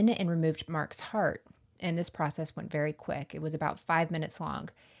went in and removed Mark's heart. and this process went very quick. It was about 5 minutes long.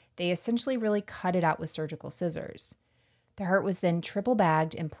 They essentially really cut it out with surgical scissors. The heart was then triple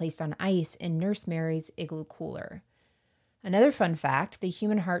bagged and placed on ice in Nurse Mary's igloo cooler. Another fun fact, the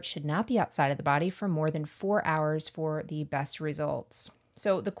human heart should not be outside of the body for more than 4 hours for the best results.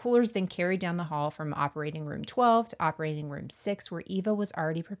 So the coolers then carried down the hall from operating room 12 to operating room 6, where Eva was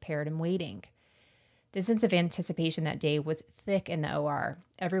already prepared and waiting. The sense of anticipation that day was thick in the OR.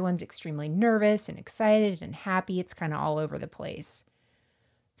 Everyone's extremely nervous and excited and happy. It's kind of all over the place.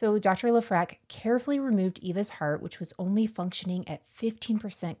 So Dr. LaFrac carefully removed Eva's heart, which was only functioning at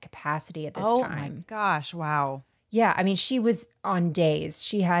 15% capacity at this time. Oh my gosh, wow. Yeah, I mean, she was on days.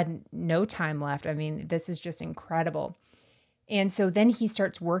 She had no time left. I mean, this is just incredible. And so then he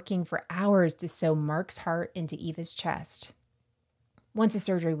starts working for hours to sew Mark's heart into Eva's chest. Once the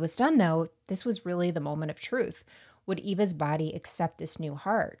surgery was done, though, this was really the moment of truth. Would Eva's body accept this new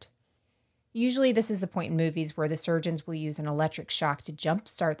heart? Usually this is the point in movies where the surgeons will use an electric shock to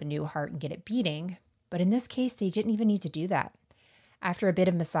jumpstart the new heart and get it beating. But in this case, they didn't even need to do that. After a bit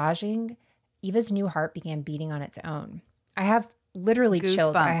of massaging, Eva's new heart began beating on its own. I have literally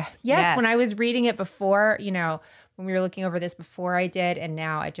chills. Yes, when I was reading it before, when we were looking over this before I did, and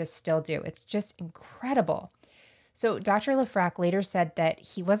now I just still do. It's just incredible. So Dr. LaFrac later said that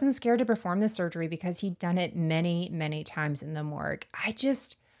he wasn't scared to perform the surgery because he'd done it many, many times in the morgue.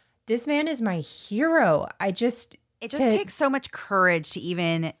 This man is my hero. It just takes so much courage to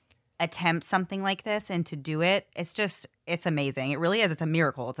even attempt something like this and to do it. It's amazing. It really is. It's a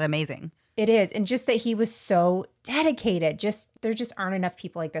miracle. It's amazing. It is. And just that he was so dedicated. There just aren't enough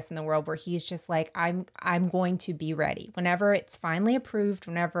people like this in the world where he's just like, I'm going to be ready. Whenever it's finally approved,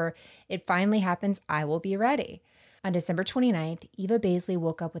 whenever it finally happens, I will be ready. On December 29th, Eva Baisley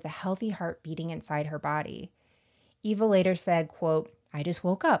woke up with a healthy heart beating inside her body. Eva later said, quote, I just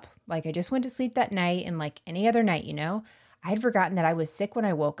woke up. Like I just went to sleep that night, and like any other night, I'd forgotten that I was sick when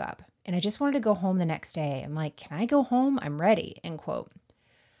I woke up, and I just wanted to go home the next day. I'm like, can I go home? I'm ready, end quote.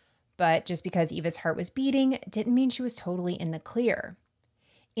 But just because Eva's heart was beating didn't mean she was totally in the clear.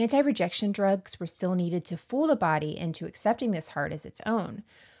 Anti-rejection drugs were still needed to fool the body into accepting this heart as its own,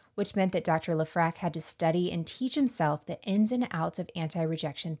 which meant that Dr. LaFrac had to study and teach himself the ins and outs of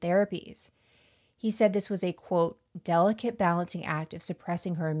anti-rejection therapies. He said this was a, quote, delicate balancing act of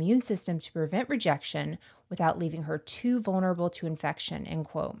suppressing her immune system to prevent rejection without leaving her too vulnerable to infection, end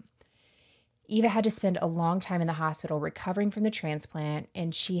quote. Eva had to spend a long time in the hospital recovering from the transplant,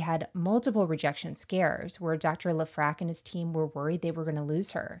 and she had multiple rejection scares where Dr. LaFrac and his team were worried they were going to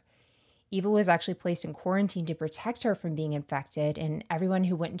lose her. Eva was actually placed in quarantine to protect her from being infected, and everyone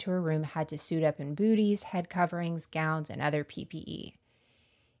who went into her room had to suit up in booties, head coverings, gowns, and other PPE.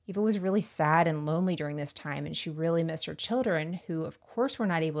 Eva was really sad and lonely during this time, and she really missed her children, who of course were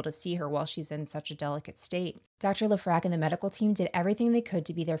not able to see her while she's in such a delicate state. Dr. LaFrac and the medical team did everything they could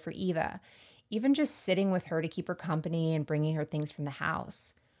to be there for Eva, even just sitting with her to keep her company and bringing her things from the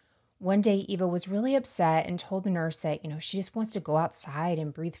house. One day, Eva was really upset and told the nurse that, she just wants to go outside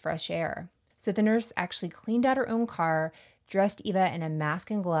and breathe fresh air. So the nurse actually cleaned out her own car, dressed Eva in a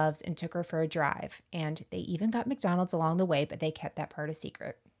mask and gloves, and took her for a drive. And they even got McDonald's along the way, but they kept that part a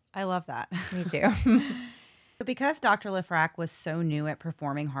secret. I love that. Me too. But because Dr. LaFrac was so new at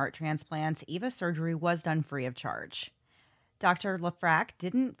performing heart transplants, Eva's surgery was done free of charge. Dr. LaFrac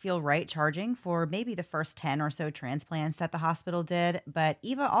didn't feel right charging for maybe the first 10 or so transplants that the hospital did, but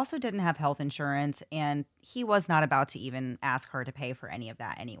Eva also didn't have health insurance, and he was not about to even ask her to pay for any of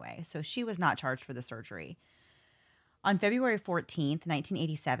that anyway, so she was not charged for the surgery. On February 14th,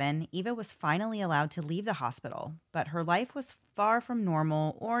 1987, Eva was finally allowed to leave the hospital, but her life was far from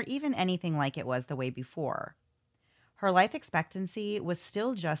normal or even anything like it was the way before. Her life expectancy was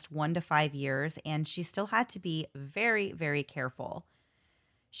still just 1 to 5 years, and she still had to be very, very careful.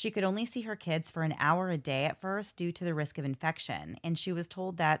 She could only see her kids for an hour a day at first due to the risk of infection, and she was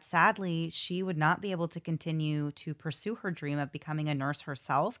told that, sadly, she would not be able to continue to pursue her dream of becoming a nurse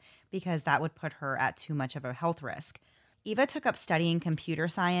herself because that would put her at too much of a health risk. Eva took up studying computer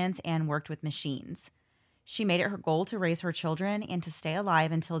science and worked with machines. She made it her goal to raise her children and to stay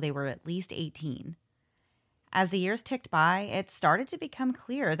alive until they were at least 18. As the years ticked by, it started to become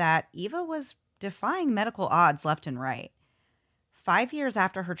clear that Eva was defying medical odds left and right. 5 years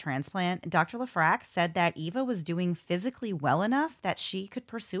after her transplant, Dr. LaFrac said that Eva was doing physically well enough that she could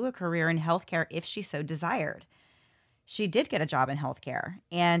pursue a career in healthcare if she so desired. She did get a job in healthcare,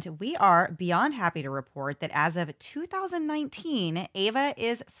 and we are beyond happy to report that as of 2019, Eva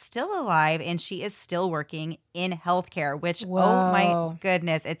is still alive and she is still working in healthcare, which, Whoa. Oh my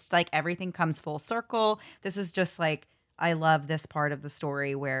goodness, it's like everything comes full circle. This is just like I love this part of the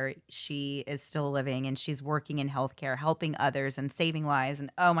story where she is still living and she's working in healthcare, helping others and saving lives.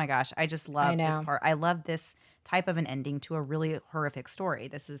 And oh my gosh, I just love this part. I love this type of an ending to a really horrific story.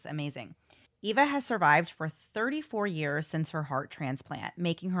 This is amazing. Eva has survived for 34 years since her heart transplant,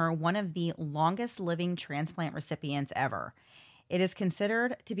 making her one of the longest living transplant recipients ever. It is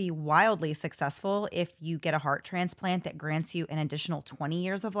considered to be wildly successful if you get a heart transplant that grants you an additional 20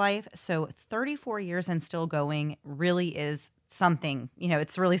 years of life. So 34 years and still going really is something,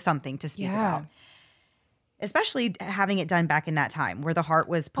 it's really something to speak about. Especially having it done back in that time where the heart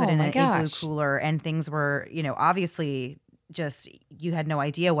was put in an igloo cooler and things were, obviously just you had no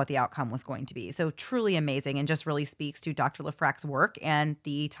idea what the outcome was going to be. So truly amazing and just really speaks to Dr. Lefrac's work and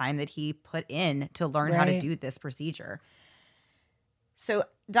the time that he put in to learn how to do this procedure. So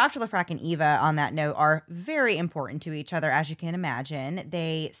Dr. Lefrac and Eva, on that note, are very important to each other, as you can imagine.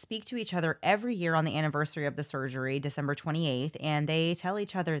 They speak to each other every year on the anniversary of the surgery, December 28th, and they tell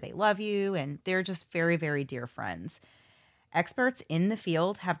each other they love you, and they're just very, very dear friends. Experts in the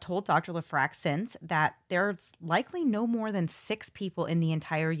field have told Dr. Lefrac since that there's likely no more than 6 people in the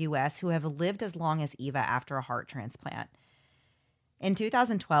entire U.S. who have lived as long as Eva after a heart transplant. In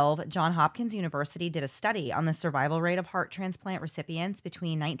 2012, Johns Hopkins University did a study on the survival rate of heart transplant recipients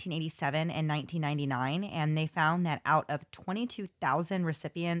between 1987 and 1999, and they found that out of 22,000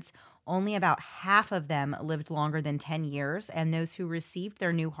 recipients, only about half of them lived longer than 10 years, and those who received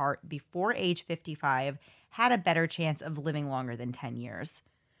their new heart before age 55 had a better chance of living longer than 10 years.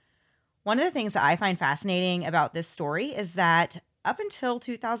 One of the things that I find fascinating about this story is that up until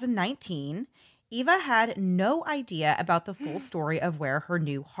 2019, Eva had no idea about the full story of where her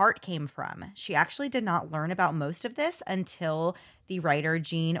new heart came from. She actually did not learn about most of this until the writer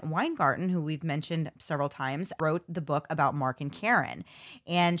Gene Weingarten, who we've mentioned several times, wrote the book about Mark and Karen.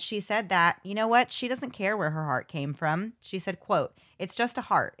 And she said that, you know what? She doesn't care where her heart came from. She said, quote, "It's just a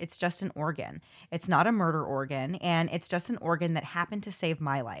heart. It's just an organ. It's not a murder organ. And it's just an organ that happened to save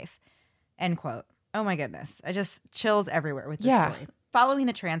my life." End quote. Oh my goodness. I just chills everywhere with this story. Following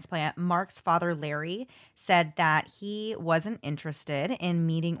the transplant, Mark's father, Larry, said that he wasn't interested in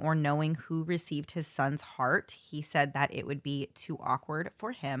meeting or knowing who received his son's heart. He said that it would be too awkward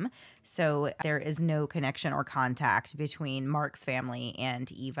for him. So there is no connection or contact between Mark's family and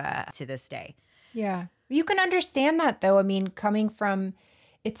Eva to this day. Yeah. You can understand that, though. I mean, coming from,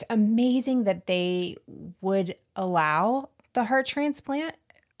 it's amazing that they would allow the heart transplant,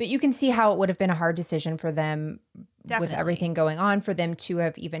 but you can see how it would have been a hard decision for them. Definitely. With everything going on for them to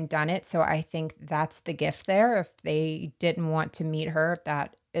have even done it. So I think that's the gift there. If they didn't want to meet her,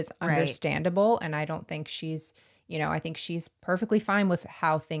 that is understandable. Right. And I don't think she's, I think she's perfectly fine with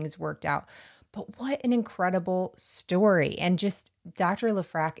how things worked out. But what an incredible story. And just Dr.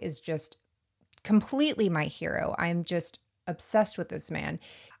 Lefrac is just completely my hero. I'm just obsessed with this man.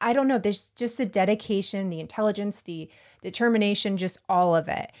 I don't know. There's just the dedication, the intelligence, the determination, just all of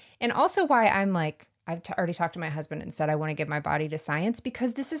it. And also why I'm like, I've already talked to my husband and said I want to give my body to science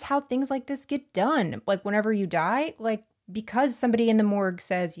because this is how things like this get done. Like whenever you die, like because somebody in the morgue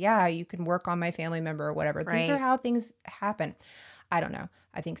says, yeah, you can work on my family member or whatever. Right. These are how things happen. I don't know.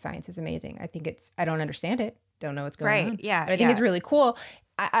 I think science is amazing. I don't understand it. Don't know what's going on. Yeah. But I think it's really cool.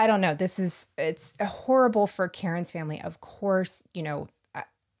 I don't know. It's horrible for Karen's family. Of course,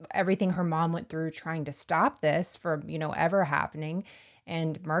 everything her mom went through trying to stop this from, ever happening.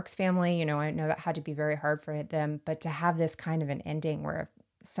 And Mark's family, I know that had to be very hard for them, but to have this kind of an ending where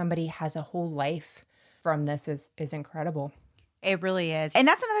somebody has a whole life from this is incredible. It really is. And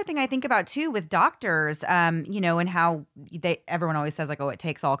that's another thing I think about too with doctors, and how everyone always says like, oh, it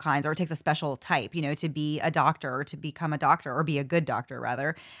takes all kinds, or it takes a special type, to be a doctor or to become a doctor or be a good doctor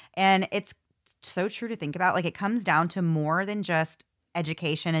rather. And it's so true to think about. Like it comes down to more than just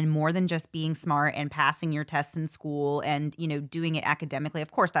education and more than just being smart and passing your tests in school and, doing it academically.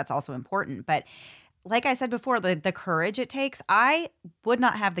 Of course, that's also important. But like I said before, the courage it takes, I would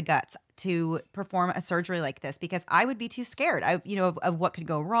not have the guts to perform a surgery like this because I would be too scared, of what could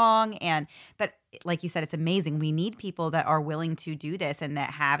go wrong. But like you said, it's amazing. We need people that are willing to do this and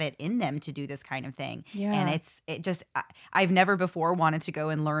that have it in them to do this kind of thing. Yeah. And I've never before wanted to go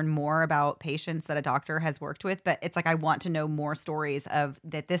and learn more about patients that a doctor has worked with, but it's like I want to know more stories of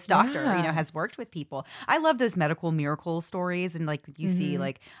that this doctor, has worked with people. I love those medical miracle stories, and like you see,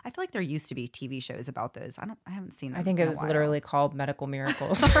 like I feel like there used to be TV shows about those. I haven't seen them. I think it was literally called Medical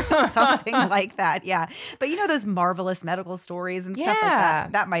Miracles. Something like that, yeah. But those marvelous medical stories and stuff like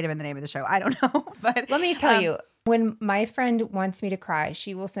that. That might have been the name of the show. I don't know. But let me tell you, When my friend wants me to cry,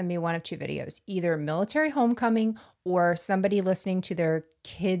 she will send me one of two videos, either military homecoming or somebody listening to their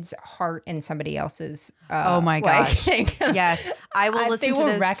kid's heart in somebody else's Oh my gosh. Yes. I will listen to will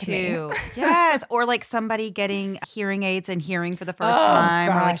those wreck too. me. Yes. Or like somebody getting hearing aids and hearing for the first time.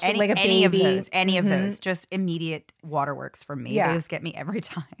 Gosh, Or like like a any of baby. those. Any of those. Just immediate waterworks from me. Yeah. Those get me every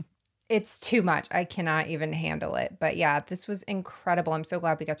time. It's too much. I cannot even handle it. But yeah, this was incredible. I'm so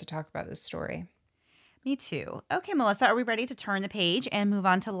glad we got to talk about this story. Me too. Okay, Melissa, are we ready to turn the page and move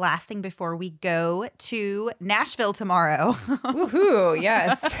on to the last thing before we go to Nashville tomorrow? Woohoo,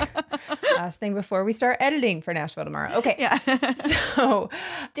 yes. Last thing before we start editing for Nashville tomorrow. Okay. Yeah. So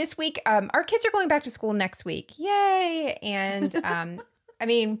this week, our kids are going back to school next week. Yay. And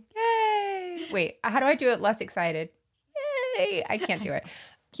yay. Wait, how do I do it less excited? Yay. I can't do it.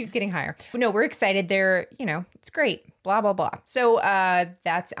 Keeps getting higher. No, we're excited. They're, it's great. Blah, blah, blah. So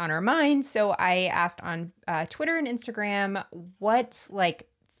that's on our minds. So I asked on Twitter and Instagram, what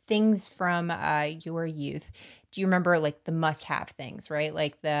things from your youth do you remember, the must-have things, right?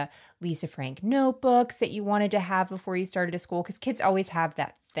 Like the Lisa Frank notebooks that you wanted to have before you started to school, because kids always have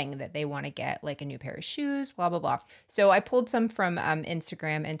that thing that they want to get, like a new pair of shoes, blah, blah, blah. So I pulled some from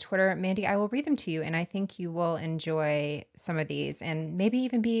Instagram and Twitter. Mandy, I will read them to you, and I think you will enjoy some of these and maybe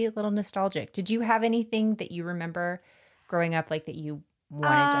even be a little nostalgic. Did you have anything that you remember growing up, that you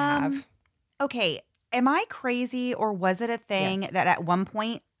wanted to have? Okay. Am I crazy, or was it a thing Yes. that at one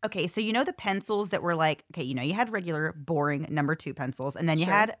point, okay, so the pencils that were you had regular boring number 2 pencils, and then you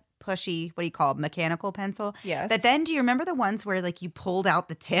Sure. had pushy, what do you call it, mechanical pencil? Yes. But then do you remember the ones where you pulled out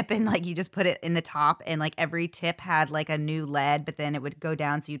the tip and you just put it in the top, and every tip had a new lead, but then it would go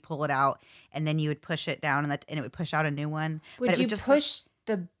down, so you'd pull it out and then you would push it down and it would push out a new one. Would But it you was just push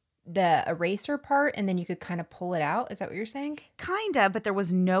the eraser part and then you could kind of pull it out? Is that what you're saying? Kinda, but there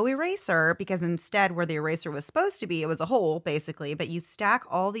was no eraser, because instead where the eraser was supposed to be, it was a hole basically, but you stack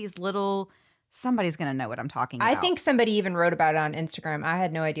all these little, somebody's going to know what I'm talking about. I think somebody even wrote about it on Instagram. I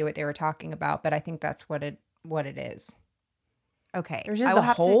had no idea what they were talking about, but I think that's what it is. Okay. There's just a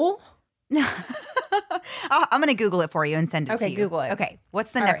hole? I'm going to Google it for you and send it to you. Okay, Google it. Okay.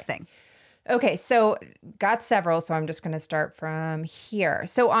 What's the All next right. thing? Okay, so got several, so I'm just going to start from here.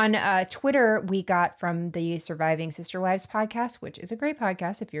 So on Twitter, we got from the Surviving Sister Wives podcast, which is a great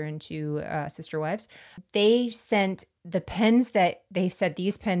podcast if you're into sister wives. They sent the pens that they said,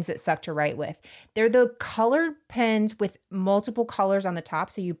 these pens that suck to write with. They're the colored pens with multiple colors on the top,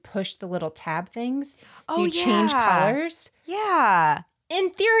 so you push the little tab things. So you change colors. Yeah. In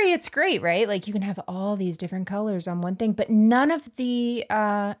theory, it's great, right? You can have all these different colors on one thing, but none of the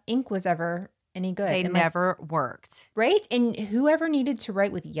ink was ever any good. They never worked. Right? And whoever needed to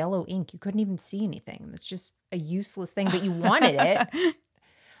write with yellow ink, you couldn't even see anything. It's just a useless thing, but you wanted it.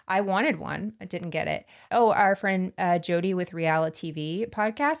 I wanted one. I didn't get it. Oh, our friend Jody with Reality TV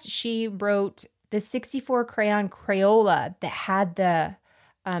podcast, she wrote the 64 crayon Crayola that had the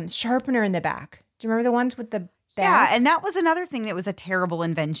sharpener in the back. Do you remember the ones with the bag? Yeah, and that was another thing that was a terrible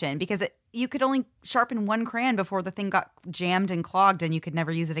invention, because you could only sharpen one crayon before the thing got jammed and clogged and you could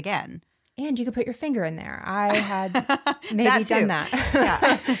never use it again. And you could put your finger in there. I had maybe That too. done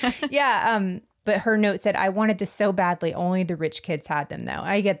that. Yeah. But her note said, I wanted this so badly. Only the rich kids had them, though.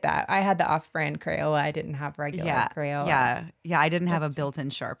 I get that. I had the off-brand Crayola. I didn't have regular Crayola. Yeah. I didn't have a built-in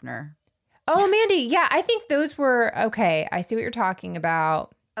sharpener. Oh, Mandy. Yeah, I think those were okay. I see what you're talking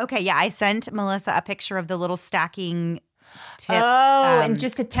about. Okay, yeah, I sent Melissa a picture of the little stacking tip. And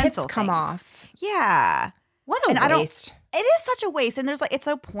just the tips pencil come things. off. Yeah. What a And waste. It is such a waste. And there's it's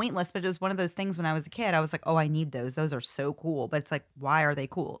so pointless, but it was one of those things when I was a kid. I was like, oh, I need those. Those are so cool. But it's why are they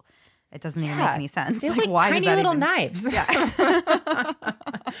cool? It doesn't even make any sense. They look why tiny does that little even... knives. Yeah.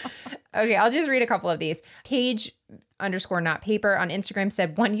 Okay, I'll just read a couple of these. Page_not_paper on Instagram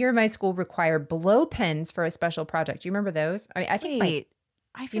said, 1 year my school required blow pens for a special project. Do you remember those? I think Wait.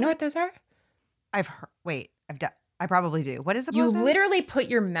 do you know what those are? I've heard. Wait. I probably do. What is a You blow pen? literally put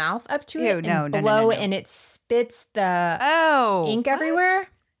your mouth up to it no, and no, blow, no. and it spits the ink ink everywhere.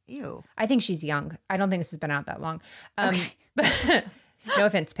 Ew. I think she's young. I don't think this has been out that long. Okay. But no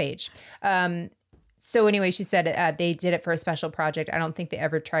offense, Paige. So anyway, she said they did it for a special project. I don't think they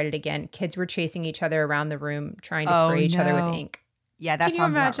ever tried it again. Kids were chasing each other around the room trying to spray each other with no. ink. Yeah, that Can you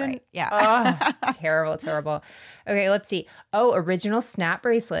sounds about imagine? right. Yeah. Oh, terrible, terrible. Okay, let's see. Oh, original snap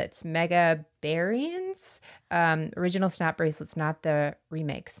bracelets, Mega Barians. Original snap bracelets, not the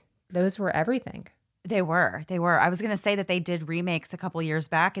remakes. Those were everything. They were. I was going to say that they did remakes a couple years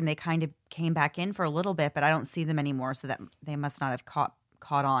back, and they kind of came back in for a little bit, but I don't see them anymore, so that they must not have caught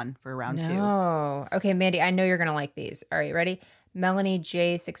on for round 2. Oh, okay, Mandy, I know you're going to like these. All right, ready? Melanie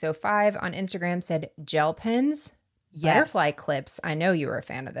J605 on Instagram said gel pens, Yes. butterfly clips. I know you were a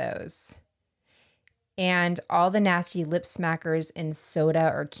fan of those. And all the nasty lip smackers in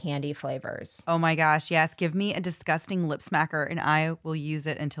soda or candy flavors. Oh my gosh, yes. Give me a disgusting lip smacker and I will use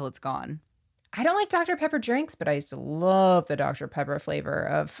it until it's gone. I don't like Dr. Pepper drinks, but I used to love the Dr. Pepper flavor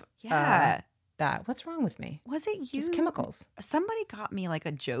of Yeah. that. What's wrong with me? Was it you? Just chemicals. Somebody got me like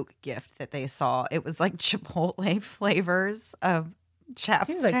a joke gift that they saw. It was like Chipotle flavors of chapstick.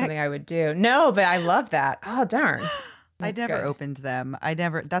 Seems like something I would do. No, but I love that. Oh, darn. I That's never good. opened them.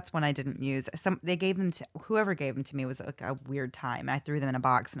 That's one I didn't use. They gave them to whoever gave them to me was like a weird time. I threw them in a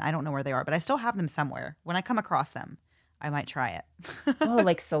box and I don't know where they are, but I still have them somewhere. When I come across them, I might try it. Oh,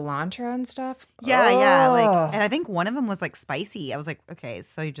 like cilantro and stuff? Yeah. Oh. And I think one of them was like spicy. I was like, okay,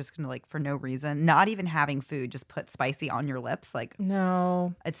 so you're just gonna like for no reason, not even having food, just put spicy on your lips. Like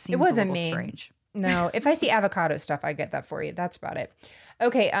No. it seems wasn't a little me. strange. No. If I see avocado stuff, I get that for you. That's about it.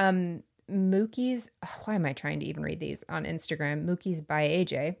 Okay. Mookie's. Why am I trying to even read these on Instagram? Mookie's by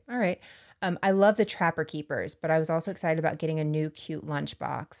AJ. All right. I love the Trapper Keepers, but I was also excited about getting a new cute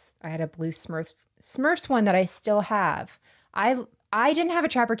lunchbox. I had a blue Smurfs one that I still have. I didn't have a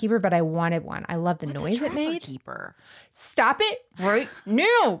Trapper Keeper, but I wanted one. I love the What's a noise it Trapper made. Keeper? Stop it right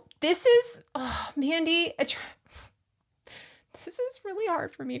now. This is, Mandy, this is really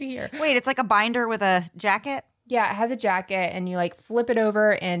hard for me to hear. Wait, it's like a binder with a jacket? Yeah, it has a jacket and you like flip it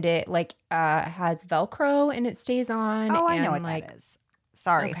over and it like has Velcro and it stays on. Oh, I and, know what like, that is.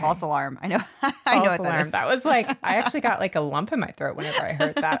 Sorry, Okay. false alarm. I know. I know false what that alarm. is. That was like, I actually got like a lump in my throat whenever I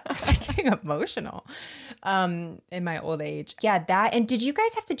heard that. I was like, getting emotional in my old age. Yeah, that. And did you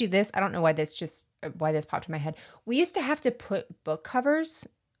guys have to do this? I don't know why this popped in my head. We used to have to put book covers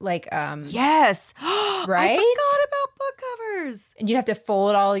like, Yes. Right? I forgot about book covers. and you'd have to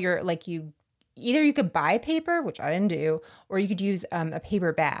fold all your, like either you could buy paper, which I didn't do, or you could use a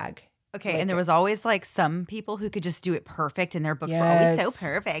paper bag. Okay, Like and there was always like some people who could just do it perfect and their books were always so Yes.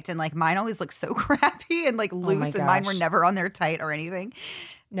 perfect. And like mine always looked so crappy and like my loose and mine were gosh. never on there tight or anything.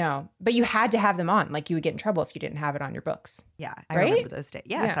 No, but you had to have them on. Like you would get in trouble if you didn't have it on your books. Yeah, I Right? remember those days.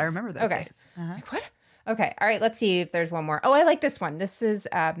 Yes, Yeah. I remember those Okay. days. Like, what? Okay. All right. Let's see if there's one more. Oh, I like this one. This is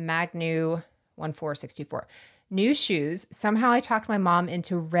Magnu 14624. New shoes. Somehow I talked my mom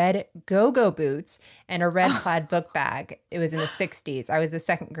into red go-go boots and a red plaid book bag. It was in the 60s. I was the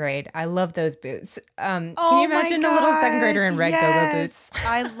second grade. I love those boots. Can you imagine a little second grader in red go-go boots?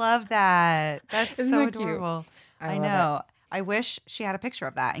 I love that. That's Isn't so that cute? adorable. I love know. I wish she had a picture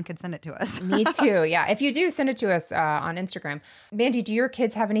of that and could send it to us. Me too. Yeah. If you do, send it to us on Instagram. Mandy, do your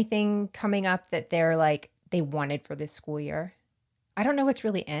kids have anything coming up that they're like, they wanted for this school year? I don't know what's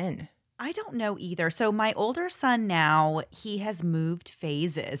really in. I don't know either. So my older son now, he has moved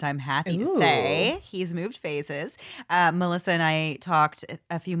phases. I'm happy to say he's moved phases. Melissa and I talked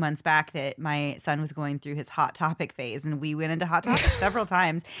a few months back that my son was going through his Hot Topic phase, and we went into Hot Topic several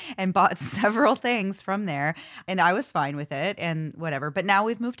times and bought several things from there, and I was fine with it and whatever. But now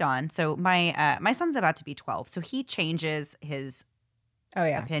we've moved on. So my son's about to be 12, so he changes his Oh,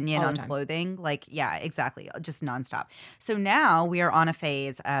 yeah. opinion all the on time. clothing. Like, yeah, exactly. Just nonstop. So now we are on a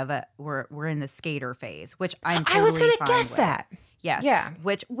phase of we're in the skater phase, which I'm totally I was going to fine guess with. that. Yes. Yeah.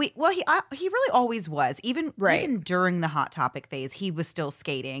 Which he really always was. Even during the Hot Topic phase, he was still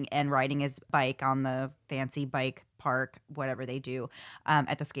skating and riding his bike on the fancy bike park, whatever they do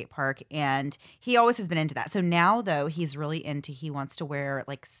at the skate park. And he always has been into that. So now, though, he wants to wear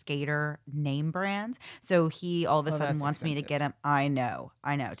like skater name brands. So he all of a sudden that's wants me to expensive. get him. I know.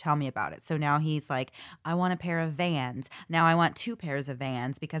 Tell me about it. So now he's like, I want a pair of Vans. Now I want 2 pairs of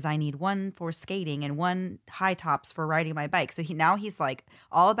Vans because I need one for skating and one high tops for riding my bike. So he's like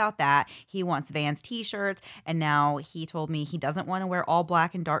all about that. He wants Vans t-shirts. And now he told me he doesn't want to wear all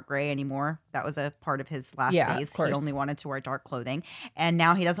black and dark gray anymore. That was a part of his last Yeah, phase. of course. He only wanted to wear dark clothing. And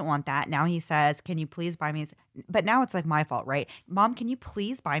now he doesn't want that. Now he says, can you please buy me? But now it's like my fault, right? Mom, can you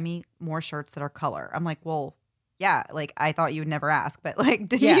please buy me more shirts that are color? I'm like, well, yeah, like I thought you would never ask, but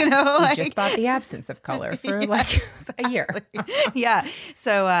like, Yeah. you know, He like just bought the absence of color for like a year. yeah.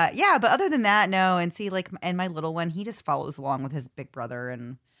 So, but other than that, no. And see, like, and my little one, he just follows along with his big brother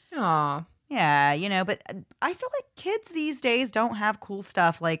and Aw. yeah, but I feel like kids these days don't have cool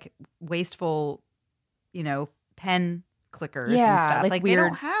stuff like wasteful, pen clickers and Yeah, stuff. like Like they weird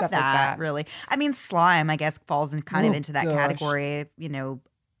don't have stuff like that, that. really. I mean, slime, I guess, falls in kind of Oh, into that gosh. category.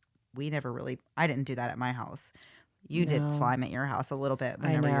 I didn't do that at my house. You No. did slime at your house a little bit I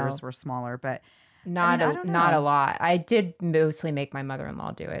whenever know. yours were smaller, but Not I don't not a know. lot. I did mostly make my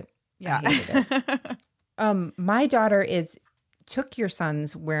mother-in-law do it. yeah. I hated it. My daughter is took your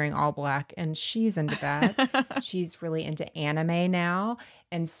son's wearing all black and she's into that. She's really into anime now.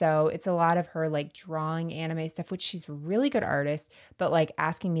 And so it's a lot of her like drawing anime stuff, which she's a really good artist, but like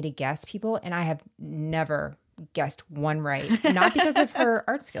asking me to guess people. And I have never guessed one right. Not because of her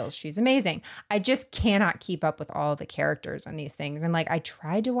art skills. She's amazing. I just cannot keep up with all the characters on these things. And like I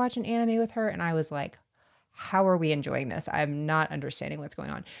tried to watch an anime with her and I was like, how are we enjoying this? I'm not understanding what's going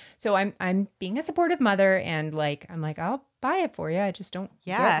on. So I'm being a supportive mother and like I'm like, I'll buy it for you. I just don't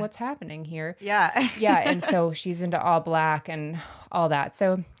get what's happening here. Yeah. Yeah. And so she's into all black and all that.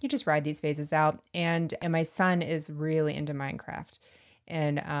 So you just ride these phases out. And my son is really into Minecraft.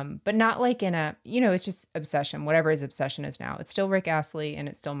 And but not like in a, it's just obsession, whatever his obsession is now. It's still Rick Astley and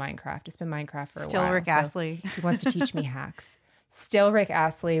it's still Minecraft. It's been Minecraft for a while. Still Rick Astley. So he wants to teach me hacks. Still Rick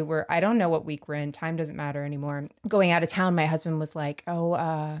Astley. I don't know what week we're in. Time doesn't matter anymore. Going out of town, my husband was like,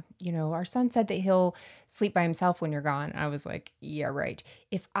 our son said that he'll sleep by himself when you're gone. And I was like, yeah, right.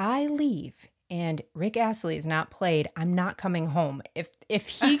 If I leave and Rick Astley is not played, I'm not coming home. If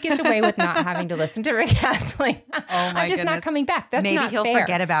he gets away with not having to listen to Rick Astley, I'm just not coming back. That's maybe not he'll fair.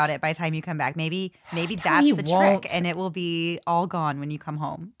 Forget about it by the time you come back. Maybe that's the won't. trick, and it will be all gone when you come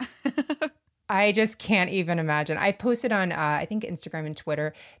home. I just can't even imagine. I posted on, I think, Instagram and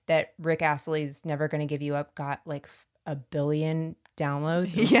Twitter that Rick Astley's Never Gonna Give You Up got like 1 billion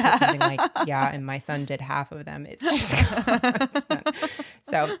downloads. Yeah. Something like, and my son did half of them. It's just constant.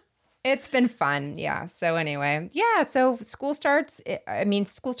 So it's been fun. Yeah. So anyway, so school starts.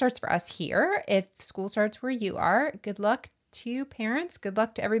 School starts for us here. If school starts where you are, good luck to parents. Good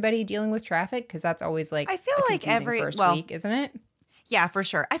luck to everybody dealing with traffic because that's always like I feel like every first week, isn't it? Yeah, for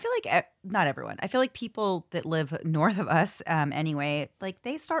sure. I feel like not everyone. I feel like people that live north of us anyway, like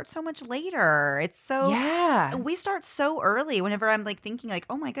they start so much later. It's so we start so early whenever I'm like thinking like,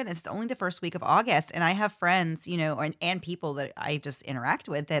 oh my goodness, it's only the first week of August. And I have friends, and people that I just interact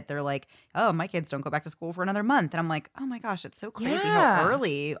with that they're like, oh, my kids don't go back to school for another month. And I'm like, oh my gosh, it's so crazy how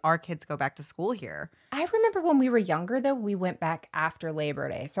early our kids go back to school here. I remember when we were younger, though, we went back after Labor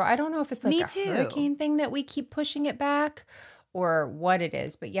Day. So I don't know if it's like hurricane thing that we keep pushing it back or what it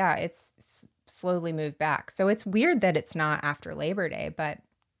is. But yeah, it's slowly moved back. So it's weird that it's not after Labor Day, but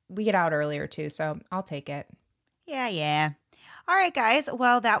we get out earlier too. So I'll take it. Yeah. All right, guys.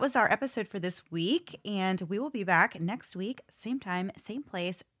 Well, that was our episode for this week. And we will be back next week. Same time, same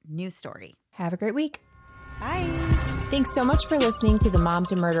place, new story. Have a great week. Bye. Thanks so much for listening to the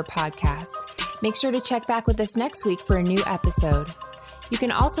Moms and Murder podcast. Make sure to check back with us next week for a new episode. You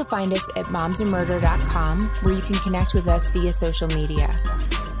can also find us at momsandmurder.com, where you can connect with us via social media.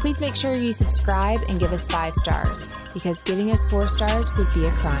 Please make sure you subscribe and give us 5 stars, because giving us 4 stars would be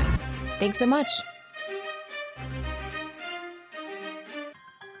a crime. Thanks so much.